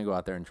just going to go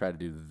out there and try to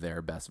do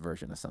their best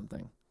version of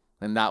something?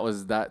 And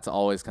that's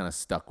always kind of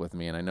stuck with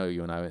me. And I know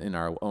you and I, in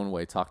our own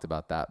way, talked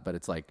about that. But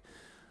it's like,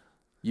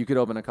 you could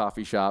open a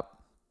coffee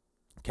shop,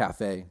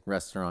 cafe,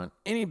 restaurant,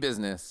 any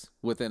business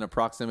within a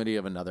proximity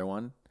of another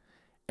one,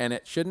 and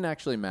it shouldn't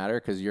actually matter,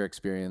 because your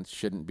experience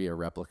shouldn't be a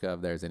replica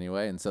of theirs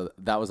anyway. And so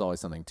that was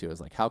always something too,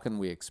 is like, how can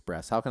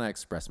I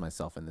express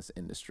myself in this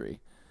industry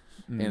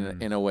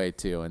in a way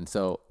too? And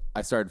so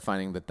I started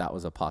finding that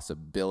was a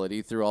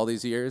possibility through all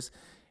these years.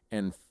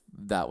 And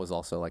that was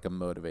also like a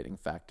motivating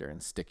factor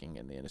in sticking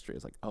in the industry.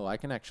 It's like, oh, I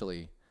can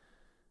actually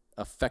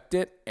affect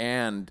it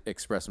and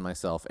express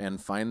myself and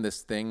find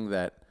this thing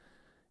that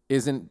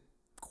isn't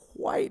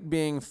quite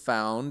being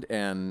found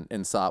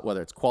and sought,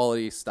 whether it's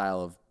quality,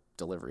 style of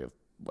delivery of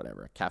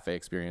whatever, a cafe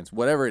experience,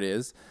 whatever it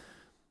is.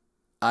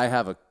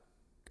 I'm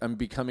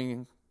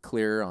becoming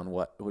clearer on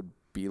what it would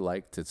be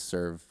like to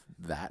serve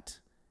that.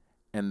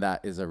 And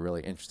that is a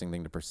really interesting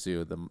thing to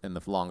pursue. And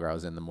the longer I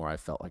was in, the more I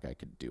felt like I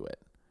could do it.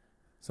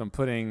 So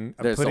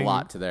there's a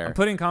lot to there. I'm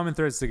putting common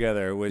threads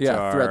together, which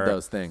are thread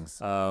those things.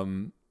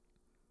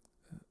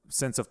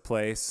 Sense of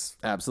place,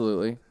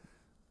 Absolutely.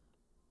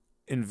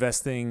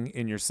 investing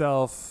in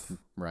yourself,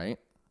 Right.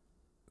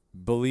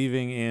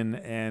 believing in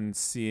and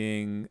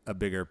seeing a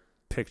bigger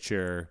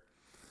picture,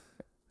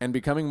 And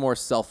becoming more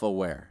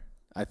self-aware,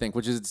 I think,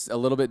 which is a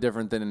little bit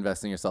different than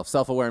investing in yourself.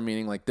 Self-aware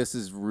meaning like, this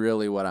is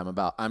really what I'm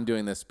about. I'm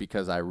doing this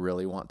because I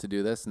really want to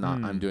do this,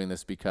 not I'm doing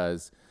this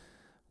because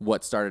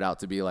what started out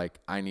to be like,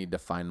 I need to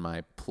find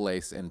my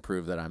place and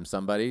prove that I'm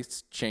somebody.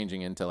 It's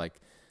changing into like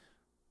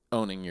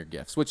owning your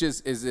gifts, which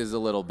is a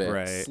little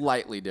bit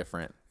slightly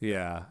different.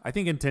 Yeah, I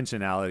think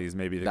intentionality is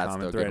maybe That's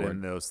common the thread good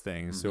in word. those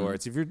things. Mm-hmm. So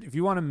it's if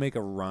you want to make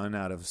a run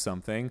out of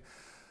something,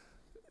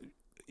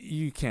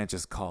 you can't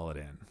just call it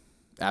in.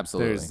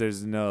 Absolutely.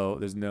 There's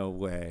no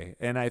way.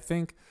 And I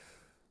think,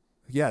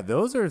 yeah,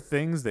 those are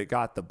things that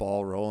got the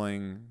ball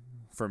rolling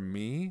for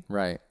me.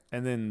 Right.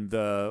 And then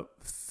the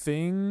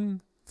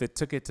thing that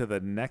took it to the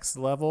next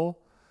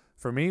level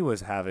for me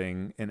was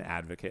having an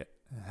advocate,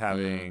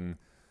 having,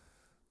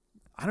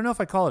 I don't know if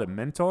I call it a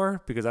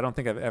mentor, because I don't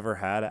think I've ever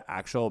had an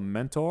actual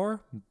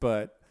mentor,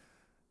 but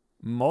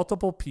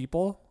multiple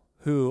people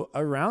who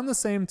around the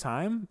same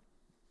time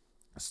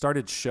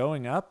started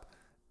showing up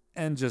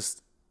and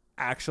just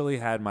actually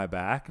had my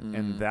back.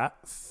 And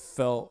that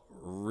felt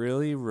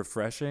really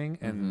refreshing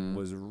and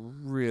was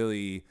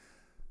really,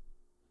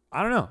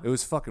 I don't know, it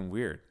was fucking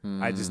weird.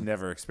 I just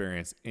never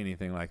experienced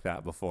anything like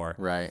that before.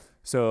 Right.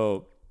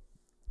 So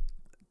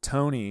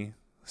Tony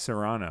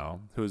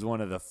Serrano, who was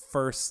one of the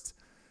first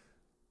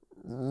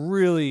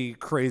really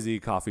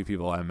crazy coffee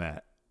people I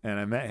met, and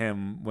I met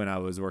him when I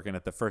was working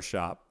at the first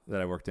shop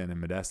that I worked in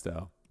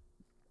Modesto.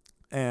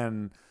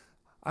 And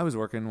I was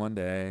working one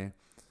day,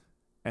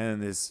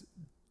 and this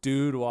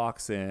dude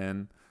walks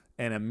in,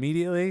 and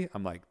immediately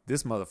I'm like,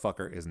 this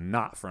motherfucker is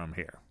not from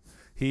here.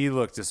 He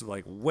looked just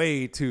like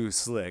way too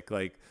slick,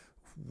 like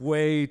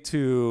way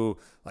too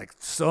like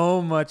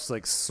so much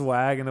like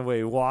swag in the way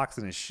he walks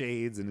and his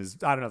shades and his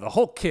I don't know the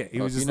whole kit.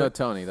 He was just like,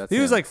 Tony. That's he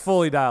was him. like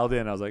fully dialed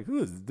in. I was like, who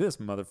is this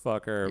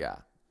motherfucker? Yeah.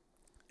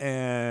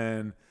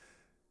 And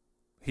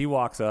he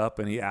walks up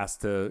and he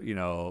asks to, you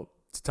know,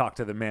 to talk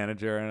to the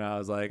manager. And I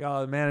was like,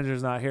 oh, the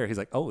manager's not here. He's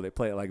like, oh, they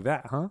play it like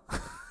that, huh?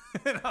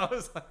 And I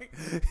was like,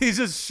 he's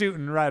just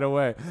shooting right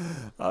away.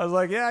 I was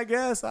like, yeah, I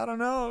guess. I don't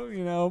know,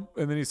 you know.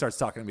 And then he starts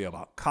talking to me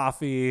about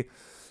coffee.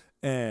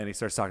 And he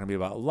starts talking to me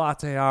about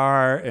latte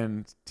art.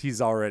 And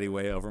he's already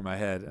way over my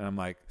head. And I'm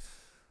like,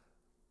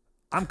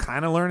 I'm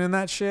kind of learning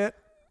that shit.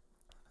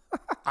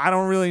 I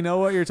don't really know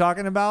what you're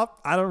talking about.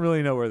 I don't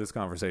really know where this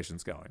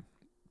conversation's going.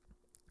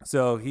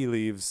 So he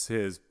leaves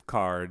his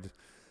card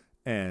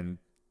and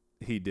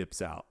he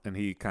dips out and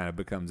he kind of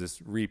becomes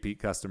this repeat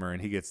customer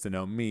and he gets to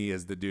know me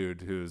as the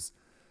dude who's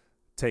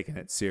taking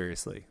it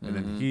seriously. And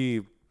then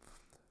he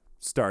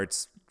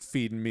starts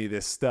feeding me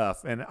this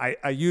stuff. And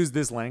I use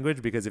this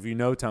language because if you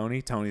know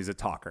Tony, Tony's a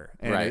talker.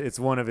 And Right. it's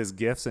one of his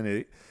gifts.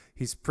 And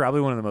he's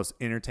probably one of the most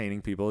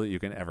entertaining people that you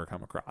can ever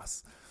come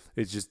across.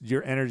 It's just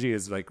your energy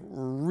is like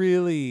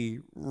really,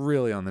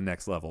 really on the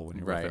next level when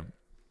you're Right. with him.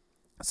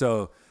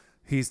 So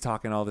he's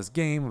talking all this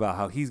game about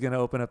how he's going to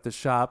open up the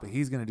shop.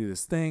 He's going to do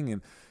this thing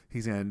and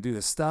he's going to do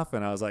this stuff.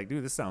 And I was like,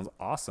 dude, this sounds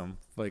awesome.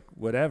 Like,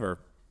 whatever.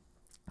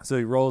 So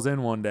he rolls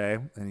in one day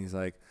and he's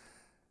like,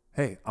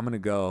 hey, we're going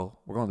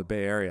to the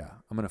Bay Area.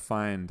 I'm going to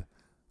find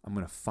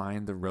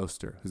the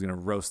roaster who's going to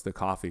roast the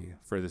coffee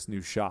for this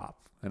new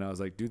shop. And I was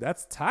like, dude,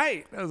 that's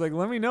tight. I was like,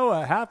 let me know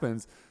what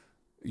happens.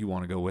 You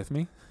want to go with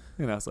me?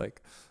 And I was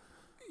like,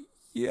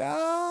 yeah,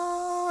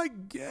 I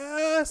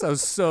guess. I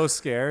was so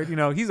scared. You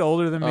know, he's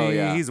older than me. Oh,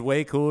 yeah. He's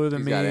way cooler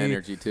than He's me. got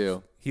energy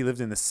too. He lived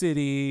in the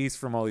city. He's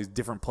from all these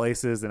different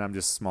places, and I'm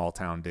just small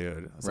town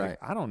dude. I was Right. like,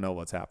 I don't know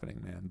what's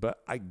happening, man, but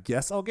I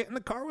guess I'll get in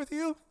the car with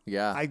you.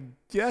 Yeah. I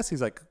guess.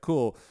 He's like,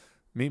 cool.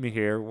 Meet me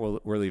here.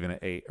 We're leaving at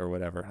 8 or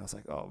whatever. I was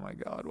like, oh my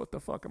God, what the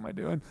fuck am I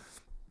doing?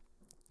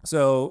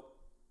 So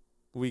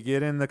we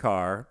get in the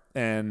car,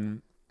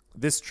 and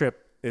this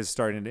trip is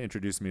starting to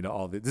introduce me to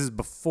all this. This is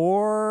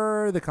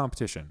before the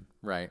competition.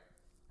 Right.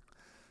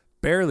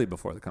 Barely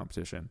before the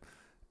competition.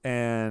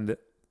 And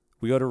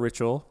we go to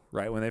Ritual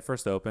right when they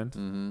first opened.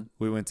 Mm-hmm.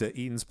 We went to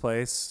Eaton's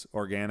Place,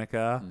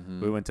 Organica.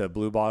 We went to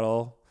Blue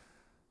Bottle,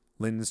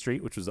 Linden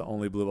Street, which was the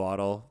only Blue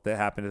Bottle that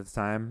happened at the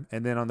time.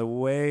 And then on the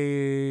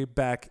way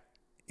back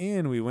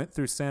in, we went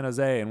through San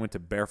Jose and went to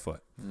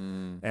Barefoot.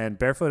 And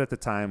Barefoot at the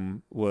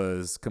time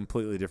was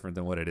completely different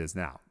than what it is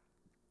now.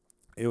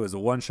 It was a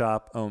one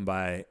shop owned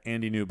by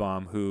Andy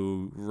Newbaum,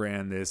 who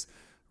ran this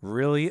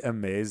really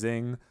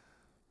amazing,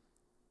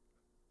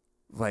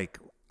 like,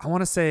 I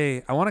want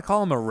to call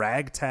them a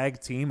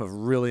ragtag team of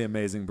really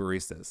amazing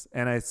baristas.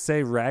 And I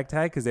say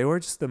ragtag because they were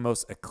just the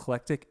most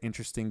eclectic,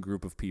 interesting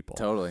group of people.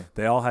 Totally.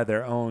 They all had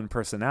their own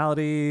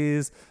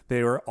personalities.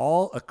 They were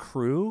all a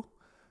crew,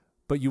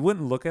 but you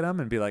wouldn't look at them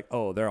and be like,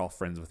 oh, they're all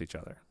friends with each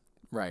other.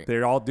 Right.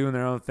 They're all doing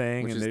their own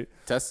thing. Which and is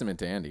testament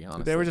to Andy,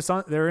 honestly. they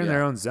were in Yeah.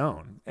 their own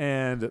zone.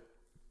 And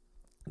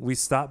we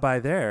stopped by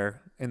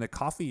there and the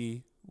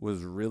coffee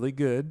was really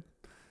good.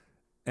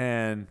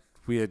 And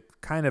we had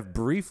kind of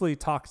briefly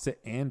talked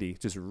to Andy,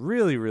 just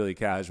really, really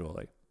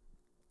casually.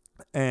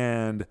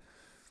 And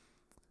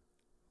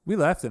we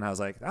left and I was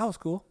like, that was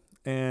cool.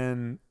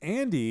 And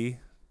Andy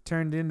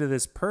turned into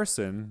this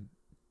person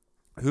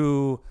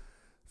who,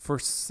 for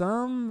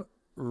some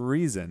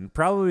reason,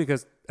 probably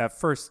because at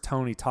first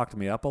Tony talked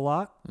me up a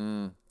lot.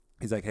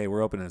 He's like, hey,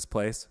 we're opening this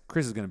place.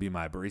 Chris is going to be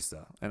my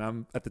barista.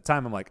 And at the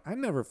time, I'm like, I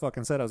never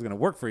fucking said I was going to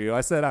work for you.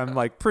 I said, I'm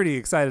like pretty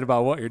excited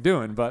about what you're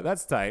doing, but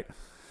that's tight.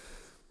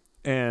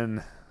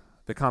 And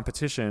the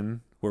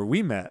competition where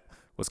we met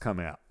was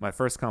coming up, my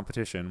first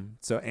competition.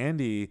 So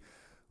Andy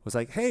was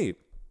like, hey,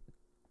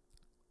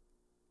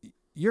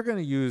 you're going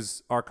to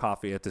use our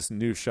coffee at this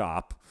new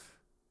shop.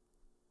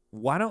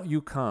 Why don't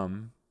you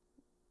come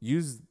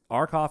use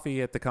our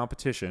coffee at the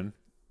competition?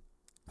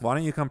 Why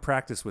don't you come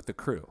practice with the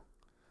crew?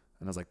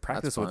 And I was like,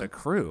 practice with a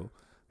crew?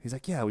 He's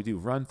like, yeah, we do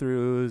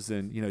run-throughs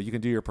and, you know, you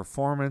can do your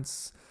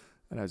performance.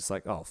 And I was just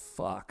like, oh,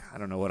 fuck. I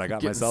don't know what I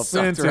got myself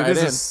into. Right this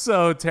in. is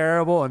so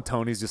terrible. And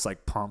Tony's just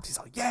like pumped. He's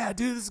like, yeah,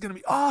 dude, this is going to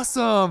be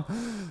awesome.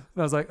 And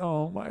I was like,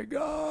 oh, my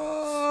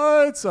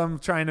God. So I'm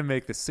trying to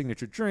make this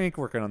signature drink,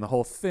 working on the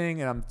whole thing.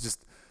 And I'm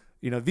just,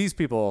 you know, these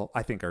people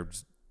I think are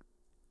just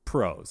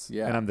pros.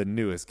 Yeah. And I'm the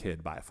newest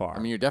kid by far. I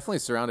mean, you're definitely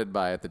surrounded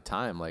by, at the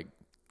time, like,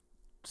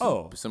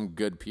 some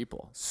good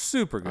people.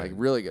 Super good. Like,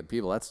 really good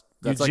people. That's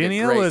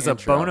Eugenio like a great is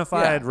intro. a bona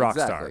fide rock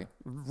exactly. star.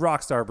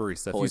 Rock star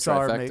barista. If Holy you saw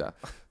her make trifecta.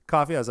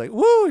 coffee, I was like,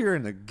 woo, you're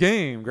in the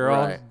game, girl.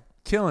 Right.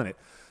 Killing it.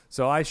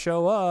 So I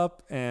show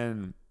up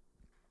and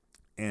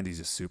Andy's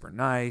just super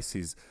nice.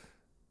 He's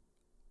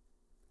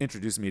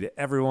introduced me to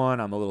everyone.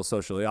 I'm a little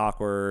socially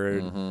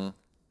awkward.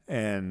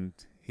 And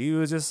he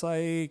was just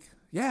like,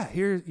 yeah,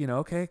 here, you know,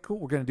 okay, cool.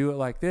 We're going to do it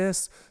like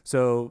this.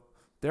 So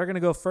they're going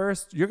to go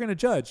first. You're going to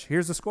judge.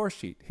 Here's the score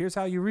sheet. Here's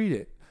how you read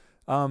it.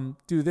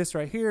 Do this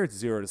right here. It's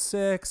 0 to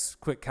 6.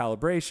 Quick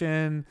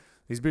calibration.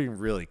 He's being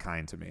really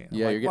kind to me. I'm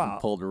Yeah, like, you're getting wow.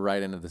 pulled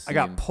right into the scene.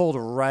 I got pulled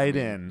right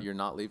in. You're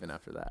not leaving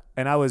after that.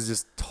 And I was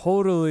just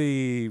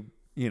totally,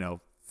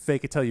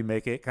 fake it till you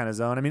make it kind of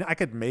zone. I mean, I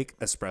could make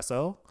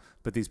espresso,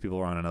 but these people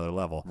were on another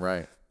level.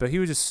 Right. But he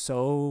was just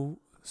so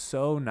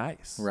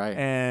nice. Right.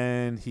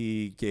 And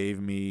he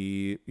gave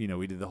me,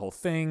 we did the whole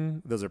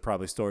thing. Those are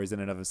probably stories in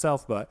and of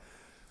itself, but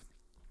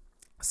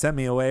sent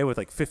me away with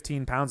like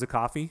 15 pounds of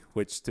coffee,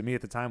 which to me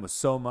at the time was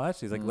so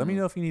much. He's like, let me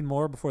know if you need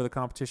more before the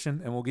competition,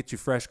 and we'll get you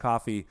fresh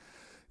coffee.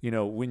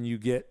 When you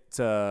get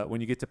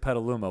to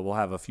Petaluma, we'll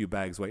have a few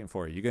bags waiting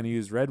for you. You're going to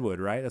use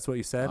Redwood, right? That's what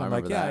you said. I'm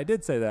like, yeah, I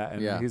did say that.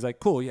 And he's like,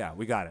 cool. Yeah,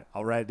 we got it.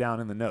 I'll write it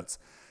down in the notes.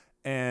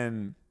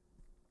 And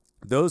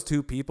those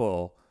two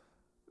people,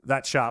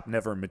 that shop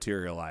never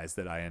materialized,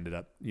 that I ended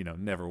up,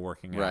 never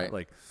working right. at.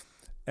 Like,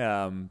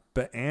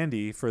 but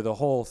Andy for the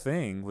whole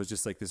thing was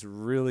just like this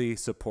really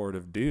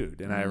supportive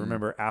dude. And I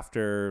remember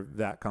after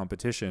that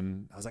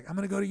competition, I was like, I'm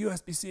going to go to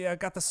USBC. I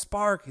got the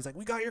spark. He's like,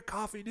 we got your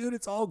coffee, dude.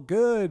 It's all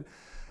good.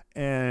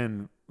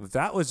 And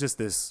that was just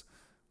this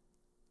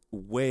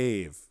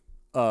wave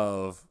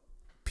of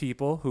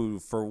people who,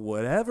 for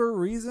whatever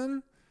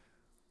reason,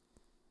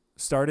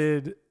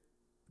 started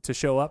to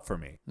show up for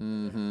me.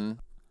 Mm-hmm.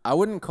 I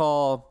wouldn't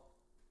call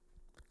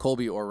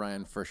Colby or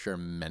Ryan for sure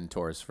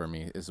mentors for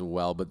me as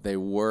well, but they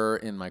were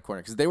in my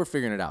corner because they were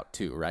figuring it out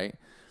too, right?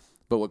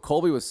 But what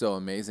Colby was so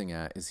amazing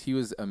at is he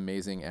was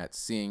amazing at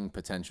seeing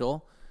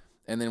potential.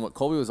 And then what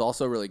Colby was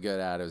also really good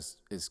at is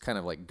kind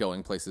of like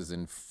going places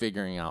and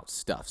figuring out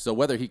stuff. So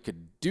whether he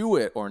could do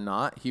it or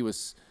not,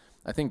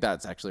 I think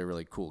that's actually a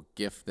really cool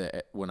gift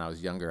that when I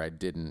was younger, I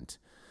didn't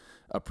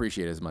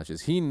appreciate as much,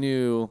 as he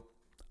knew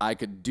I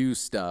could do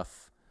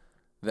stuff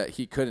that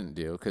he couldn't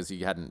do because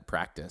he hadn't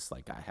practiced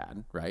like I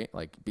had, right?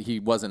 Like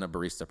he wasn't a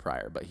barista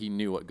prior, but he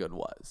knew what good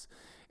was.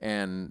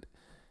 And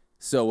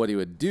so what he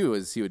would do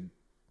is he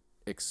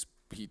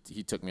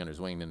took me under his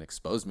wing and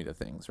exposed me to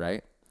things,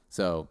 right?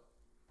 So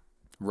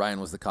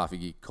Ryan was the coffee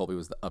geek. Colby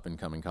was the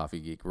up-and-coming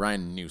coffee geek.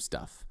 Ryan knew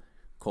stuff.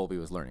 Colby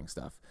was learning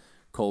stuff.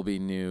 Colby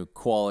knew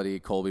quality.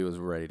 Colby was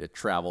ready to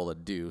travel to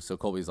do. So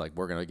Colby's like,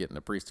 we're going to get into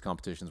barista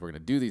competitions. We're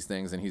going to do these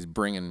things. And he's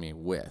bringing me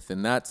with.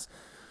 And that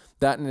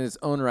in its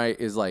own right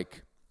is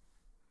like,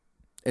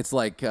 it's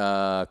like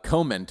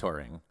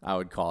co-mentoring, I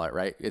would call it,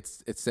 right?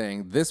 It's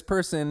saying this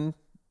person,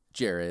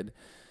 Jared,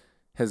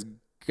 has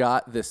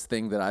got this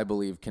thing that I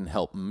believe can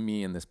help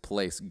me in this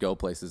place go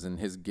places, and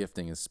his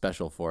gifting is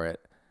special for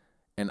it.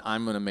 And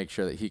I'm going to make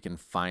sure that he can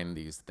find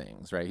these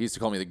things, right? He used to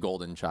call me the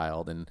golden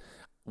child. And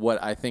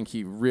what I think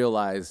he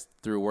realized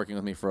through working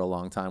with me for a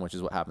long time, which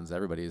is what happens to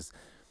everybody, is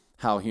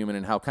how human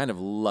and how kind of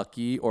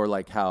lucky, or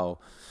like how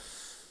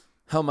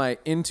my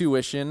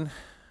intuition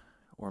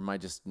or my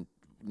just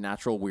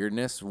natural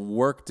weirdness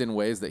worked in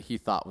ways that he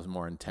thought was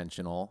more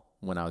intentional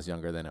when I was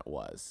younger than it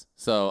was.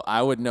 So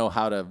I would know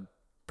how to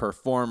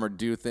perform or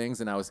do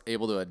things, and I was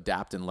able to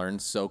adapt and learn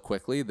so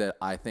quickly that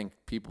I think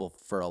people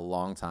for a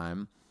long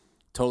time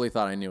totally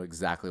thought I knew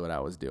exactly what I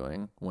was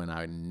doing when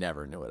I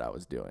never knew what I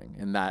was doing.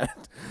 And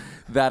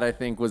that I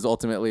think was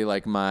ultimately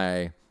like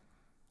my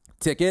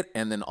ticket.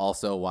 And then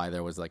also why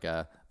there was like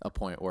a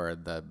point where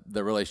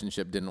the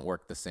relationship didn't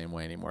work the same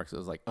way anymore. Cause it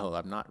was like, oh,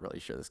 I'm not really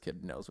sure this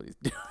kid knows what he's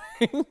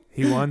doing.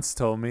 He once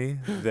told me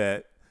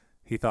that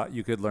he thought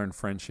you could learn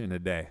French in a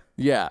day.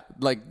 Yeah.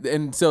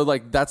 So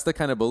that's the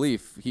kind of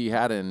belief he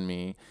had in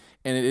me.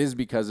 And it is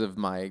because of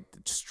my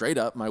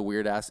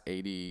weird ass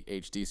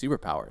ADHD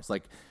superpowers.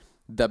 Like,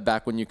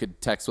 back when you could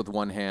text with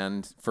one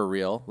hand for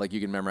real, like you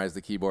can memorize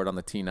the keyboard on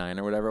the T9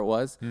 or whatever it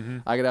was. Mm-hmm.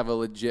 I could have a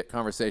legit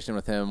conversation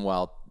with him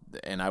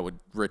and I would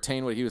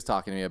retain what he was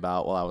talking to me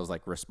about while I was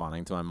like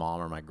responding to my mom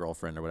or my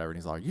girlfriend or whatever. And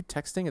he's like, are you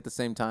texting at the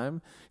same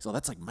time? He's like,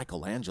 that's like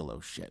Michelangelo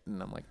shit.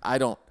 And I'm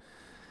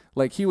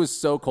like, he was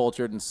so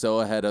cultured and so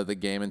ahead of the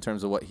game in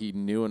terms of what he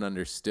knew and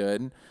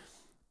understood.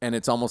 And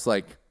it's almost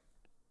like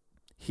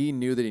he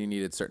knew that he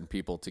needed certain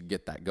people to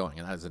get that going.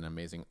 And that is an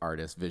amazing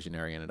artist,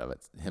 visionary in and of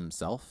it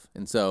himself.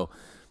 And so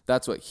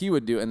that's what he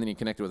would do. And then he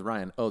connected with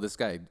Ryan. Oh, this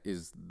guy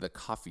is the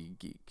coffee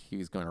geek.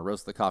 He's going to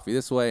roast the coffee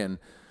this way. And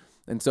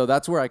so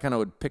that's where I kind of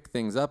would pick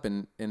things up.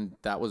 And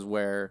that was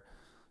where,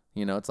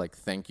 it's like,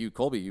 thank you,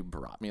 Colby. You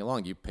brought me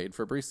along. You paid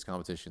for barista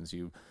competitions.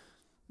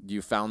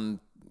 You found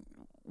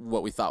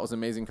what we thought was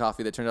amazing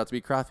coffee that turned out to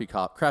be crappy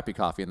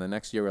coffee. And the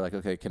next year we're like,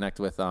 okay, connect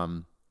with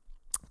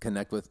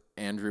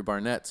Andrew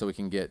Barnett so we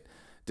can get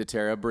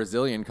doTERRA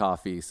Brazilian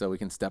coffee so we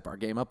can step our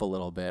game up a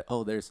little bit.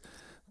 Oh, there's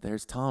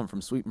Tom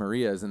from Sweet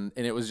Maria's. And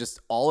it was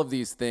just all of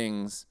these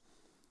things.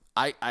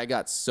 I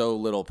got so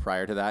little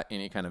prior to that,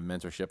 any kind of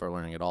mentorship or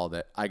learning at all,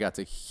 that I got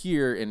to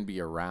hear and be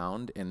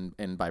around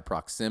and by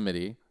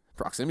proximity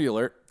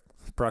alert.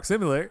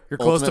 Proximity alert. You're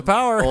close to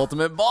power.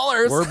 Ultimate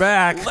ballers. We're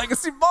back.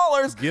 Legacy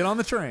ballers. Get on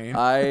the train.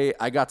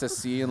 I got to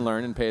see and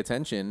learn and pay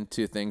attention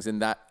to things.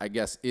 And that, I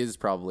guess, is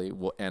probably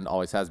and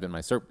always has been my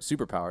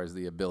superpower, is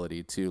the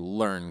ability to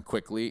learn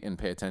quickly and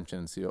pay attention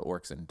and see what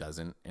works and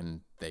doesn't.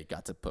 And they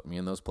got to put me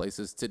in those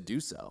places to do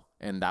so.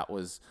 And that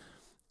was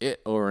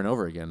it over and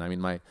over again. I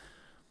mean,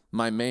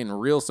 my main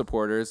real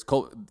supporters,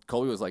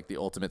 Colby was like the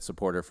ultimate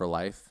supporter for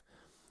life.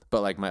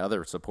 But like my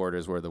other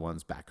supporters were the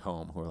ones back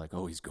home who were like,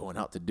 oh, he's going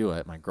out to do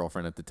it. My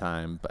girlfriend at the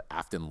time, but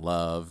Afton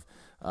Love,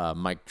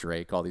 Mike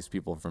Drake, all these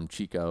people from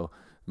Chico,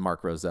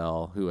 Mark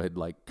Roselle, who had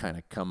like kind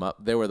of come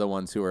up. They were the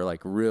ones who were like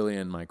really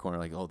in my corner,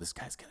 like, oh, this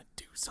guy's going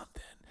to do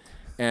something.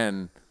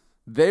 And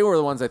they were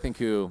the ones I think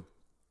who,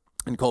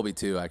 and Colby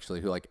too,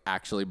 actually, who like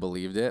actually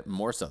believed it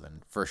more so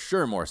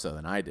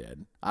than I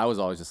did. I was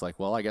always just like,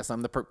 well, I guess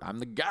I'm the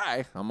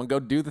guy. I'm going to go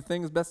do the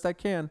thing as best I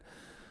can.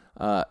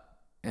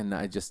 And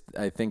I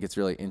think it's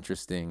really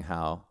interesting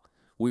how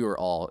we were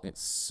all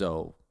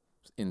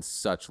in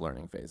such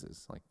learning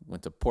phases. Like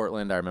went to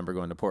Portland. I remember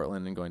going to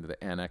Portland and going to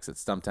the Annex at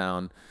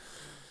Stumptown.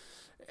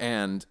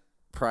 And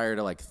prior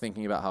to like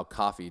thinking about how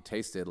coffee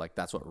tasted, like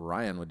that's what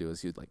Ryan would do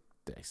is he'd like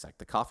dissect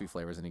the coffee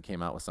flavors, and he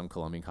came out with some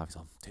Colombian coffee. So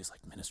it tastes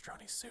like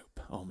minestrone soup.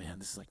 Oh man,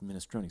 this is like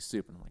minestrone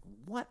soup. And I'm like,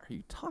 what are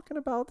you talking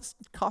about? This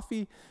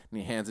coffee? And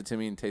he hands it to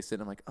me and tastes it.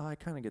 And I'm like, oh, I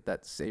kind of get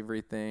that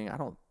savory thing. I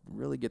don't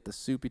really get the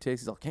soupy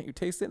taste. He's like, can't you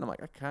taste it? And I'm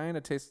like, I kind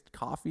of taste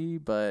coffee,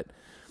 but.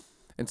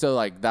 And so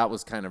like that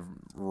was kind of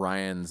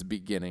Ryan's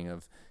beginning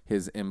of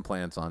his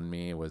implants on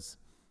me was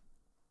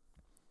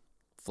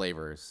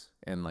flavors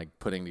and like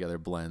putting together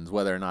blends.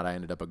 Whether or not I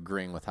ended up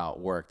agreeing with how it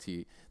worked,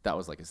 that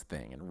was like his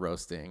thing, and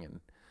roasting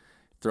and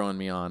throwing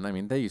me on. I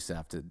mean, they used to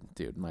have to,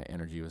 dude, my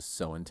energy was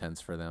so intense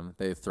for them.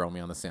 They'd throw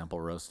me on the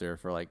sample roaster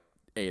for like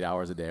 8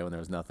 hours a day when there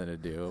was nothing to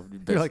do.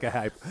 You're like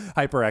a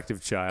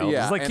hyperactive child.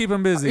 Yeah, just like keep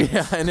them busy.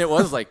 Yeah, and it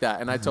was like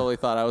that. And I totally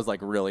thought I was like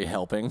really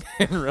helping.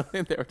 And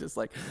really, they were just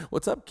like,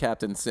 what's up,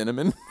 Captain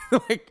Cinnamon?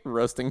 Like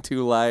roasting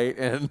too light.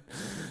 And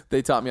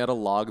they taught me how to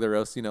log the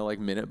roast, like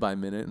minute by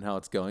minute and how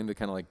it's going to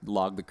kind of like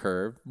log the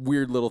curve.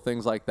 Weird little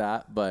things like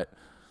that. But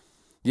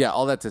yeah,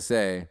 all that to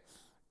say,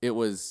 it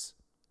was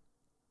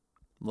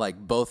like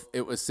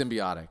it was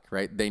symbiotic,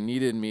 right? They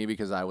needed me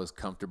because I was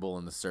comfortable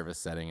in the service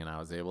setting and I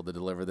was able to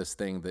deliver this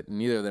thing that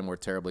neither of them were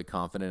terribly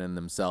confident in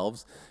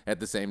themselves. At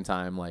the same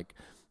time, like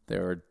they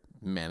were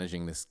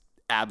managing this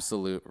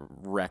absolute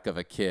wreck of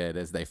a kid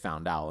as they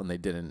found out, and they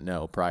didn't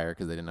know prior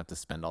because they didn't have to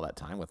spend all that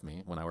time with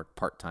me when I worked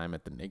part-time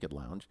at the Naked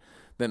Lounge.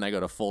 Then I go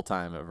to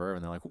full-time at Verve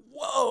and they're like,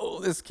 whoa,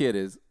 this kid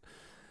is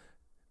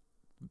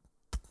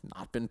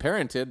not been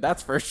parented,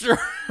 that's for sure.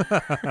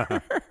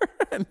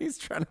 And he's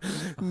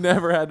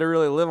never had to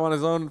really live on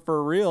his own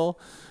for real.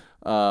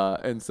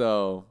 And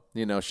so,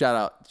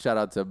 shout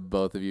out to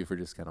both of you for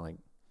just kind of like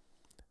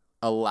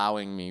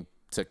allowing me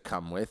to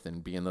come with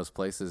and be in those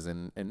places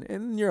and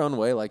in your own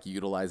way, like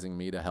utilizing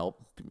me to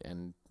help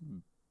and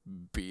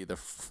be the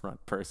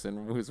front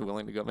person who's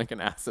willing to go make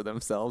an ass of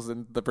themselves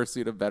in the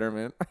pursuit of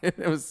betterment.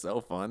 It was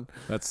so fun.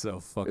 That's so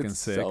fucking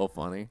sick. So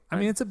funny. I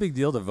mean, it's a big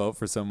deal to vote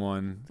for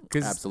someone.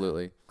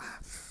 Absolutely.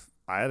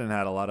 I hadn't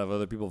had a lot of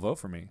other people vote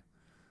for me.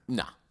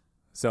 Nah.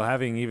 So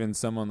having even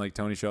someone like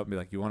Tony show up and be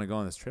like, you want to go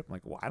on this trip? I'm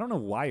like, well, I don't know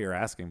why you're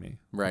asking me.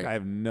 Right. Like, I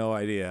have no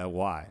idea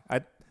why.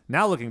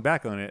 Now looking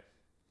back on it,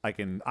 I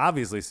can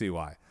obviously see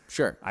why.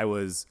 Sure. I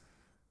was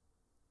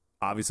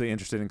obviously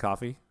interested in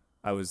coffee.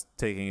 I was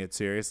taking it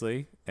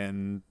seriously,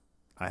 and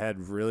I had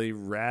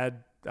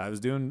I was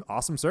doing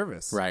awesome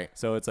service. Right.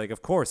 So it's like,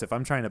 of course, if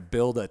I'm trying to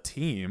build a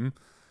team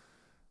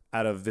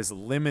out of this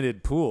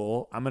limited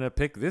pool, I'm going to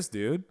pick this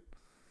dude.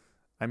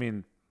 I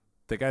mean,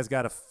 the guy's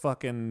got a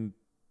fucking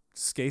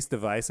SCASE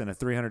device and a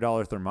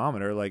 $300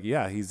 thermometer. Like,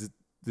 yeah,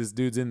 this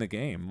dude's in the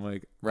game.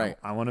 Like, right.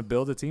 I want to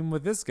build a team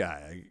with this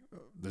guy.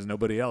 There's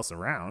nobody else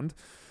around.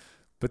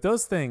 But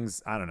those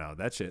things, I don't know.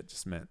 That shit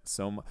just meant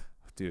so much.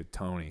 Dude,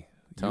 Tony,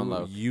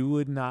 you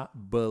would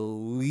not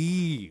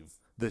believe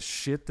the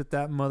shit that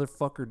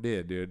motherfucker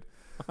did, dude.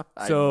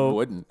 So I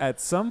wouldn't. At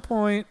some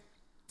point,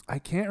 I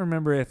can't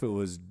remember if it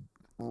was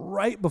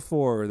right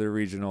before the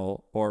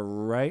regional or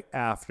right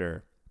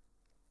after.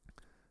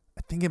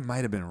 I think it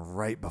might have been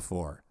right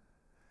before.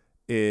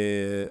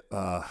 It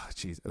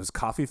was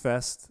Coffee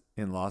Fest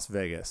in Las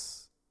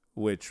Vegas,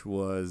 which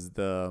was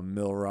the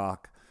Mill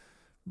Rock,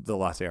 the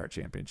Latte Art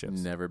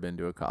Championships. Never been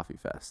to a coffee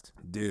fest.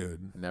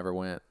 Dude. Never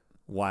went.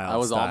 Wild I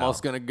was style.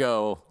 almost going to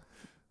go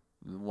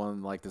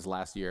one like this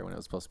last year when it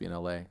was supposed to be in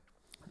LA.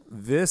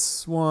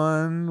 This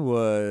one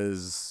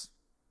was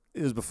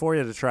before you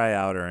had to try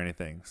out or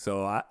anything.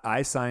 So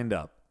I signed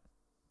up,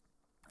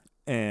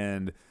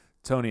 and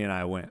Tony and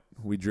I went.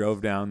 We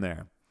drove down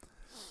there.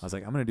 I was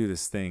like, I'm going to do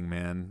this thing,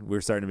 man.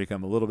 We're starting to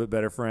become a little bit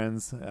better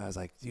friends. I was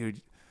like,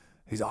 dude,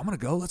 he's like, I'm going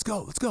to go. Let's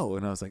go.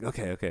 And I was like,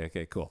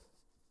 okay, cool.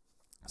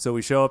 So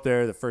we show up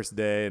there the first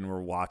day, and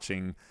we're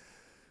watching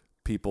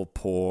people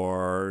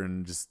pour,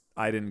 and just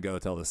I didn't go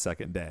till the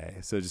second day.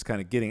 So just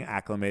kind of getting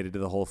acclimated to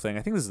the whole thing.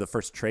 I think this is the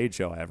first trade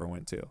show I ever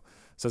went to.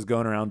 So I was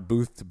going around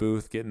booth to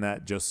booth, getting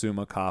that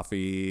Josuma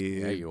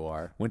coffee. Yeah, you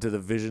are. Went to the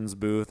Visions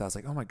booth. I was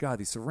like, oh my God,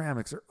 these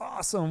ceramics are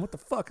awesome. What the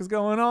fuck is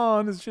going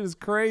on? This shit is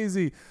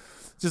crazy.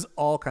 Just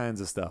all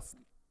kinds of stuff.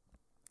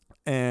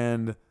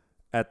 And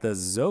at the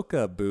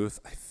Zoka booth,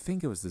 I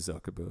think it was the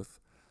Zoka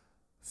booth,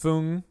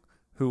 Fung,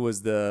 who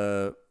was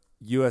the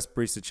U.S.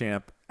 Barista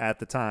champ at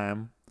the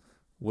time,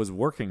 was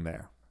working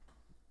there.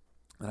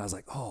 And I was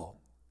like, oh,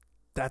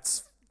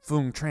 that's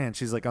Fung Tran.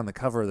 She's like on the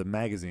cover of the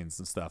magazines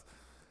and stuff.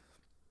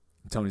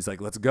 Tony's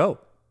like, let's go.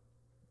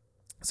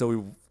 So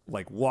we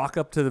like walk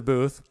up to the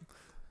booth.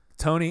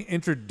 Tony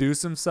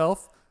introduced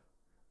himself,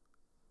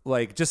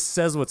 like just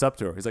says what's up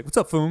to her. He's like, what's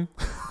up, Foong?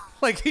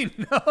 Like he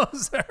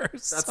knows her.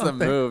 That's the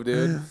move,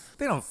 dude.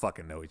 They don't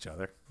fucking know each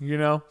other, you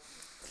know?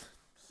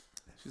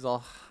 She's all,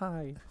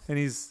 hi. And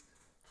he's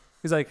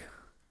like,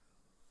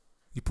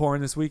 you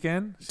pouring this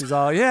weekend? She's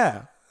all,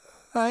 yeah,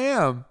 I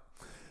am.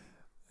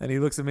 And he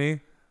looks at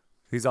me.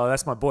 He's all,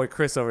 that's my boy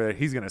Chris over there.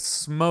 He's going to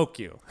smoke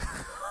you.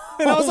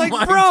 And I was like,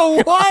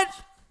 bro, God. what?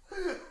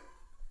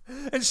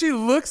 And she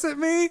looks at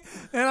me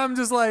and I'm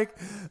just like,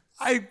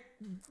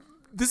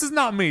 this is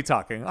not me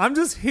talking. I'm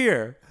just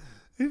here.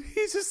 And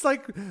he's just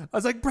like, I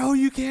was like, bro,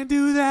 you can't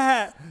do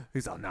that.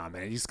 He's all, nah,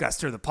 man, you just got to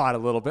stir the pot a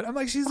little bit. I'm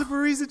like, she's a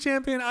barista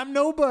champion. I'm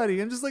nobody.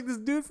 I'm just like this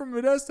dude from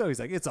Modesto. He's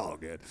like, it's all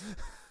good.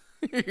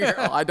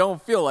 I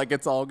don't feel like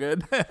it's all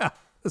good.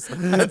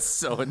 That's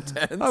so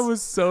intense. I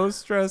was so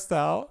stressed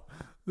out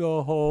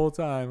the whole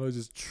time. I was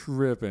just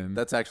tripping.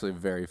 That's actually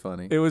very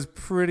funny. It was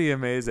pretty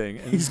amazing.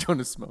 And He's going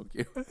to smoke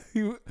you.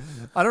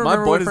 I don't My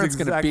remember what his boyfriend's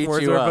gonna exact beat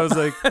words you were, up. but I was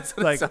like, That's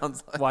what it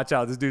sounds like. watch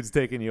out, this dude's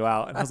taking you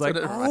out. And I was like,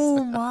 That's what it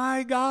oh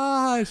my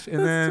gosh. And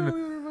then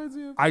Totally reminds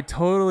me of- I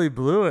totally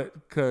blew it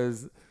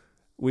because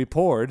we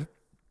poured.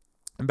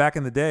 And back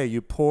in the day,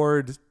 you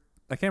poured,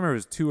 I can't remember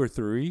if it was 2 or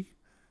 3.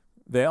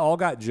 They all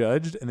got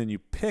judged, and then you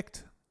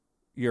picked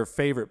your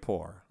favorite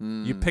pour.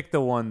 You picked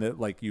the one that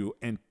like you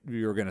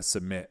were going to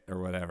submit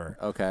or whatever.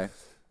 Okay.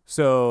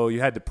 So you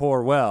had to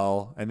pour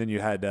well, and then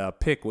you had to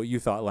pick what you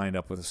thought lined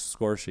up with a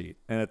score sheet.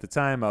 And at the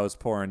time, I was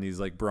pouring these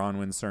like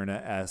Bronwyn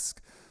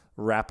Cerna-esque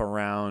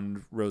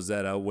wraparound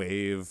Rosetta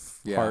wave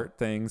heart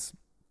things.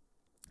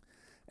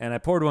 And I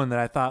poured one that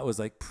I thought was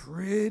like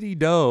pretty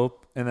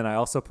dope. And then I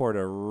also poured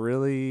a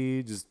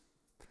really just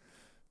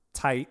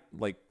tight,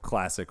 like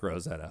classic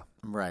Rosetta.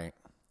 Right.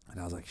 And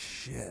I was like,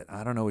 shit,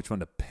 I don't know which one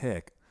to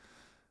pick.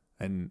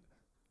 And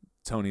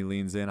Tony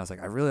leans in. I was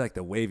like, I really like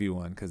the wavy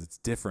one because it's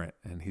different.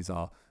 And he's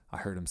all, I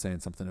heard him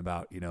saying something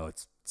about,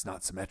 it's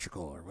not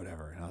symmetrical or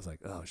whatever. And I was like,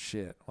 oh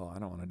shit, well, I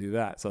don't want to do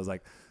that. So I was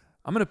like,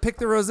 I'm going to pick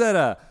the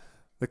Rosetta,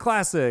 the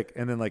classic.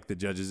 And then like the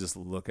judges just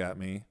look at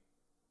me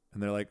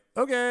and they're like,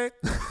 okay.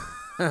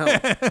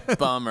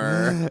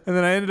 Bummer. And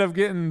then I ended up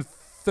getting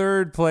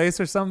 3rd place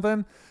or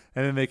something.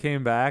 And then they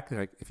came back.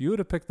 They're like, if you would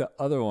have picked the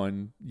other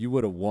one, you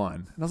would have won.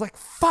 And I was like,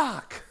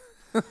 fuck.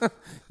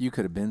 You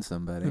could have been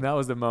somebody. And that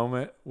was the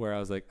moment where I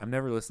was like, I'm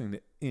never listening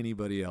to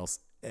anybody else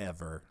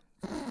ever.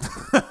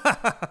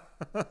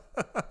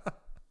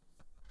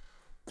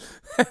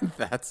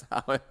 That's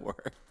how it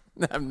worked.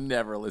 I'm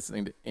never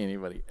listening to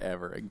anybody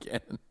ever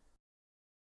again.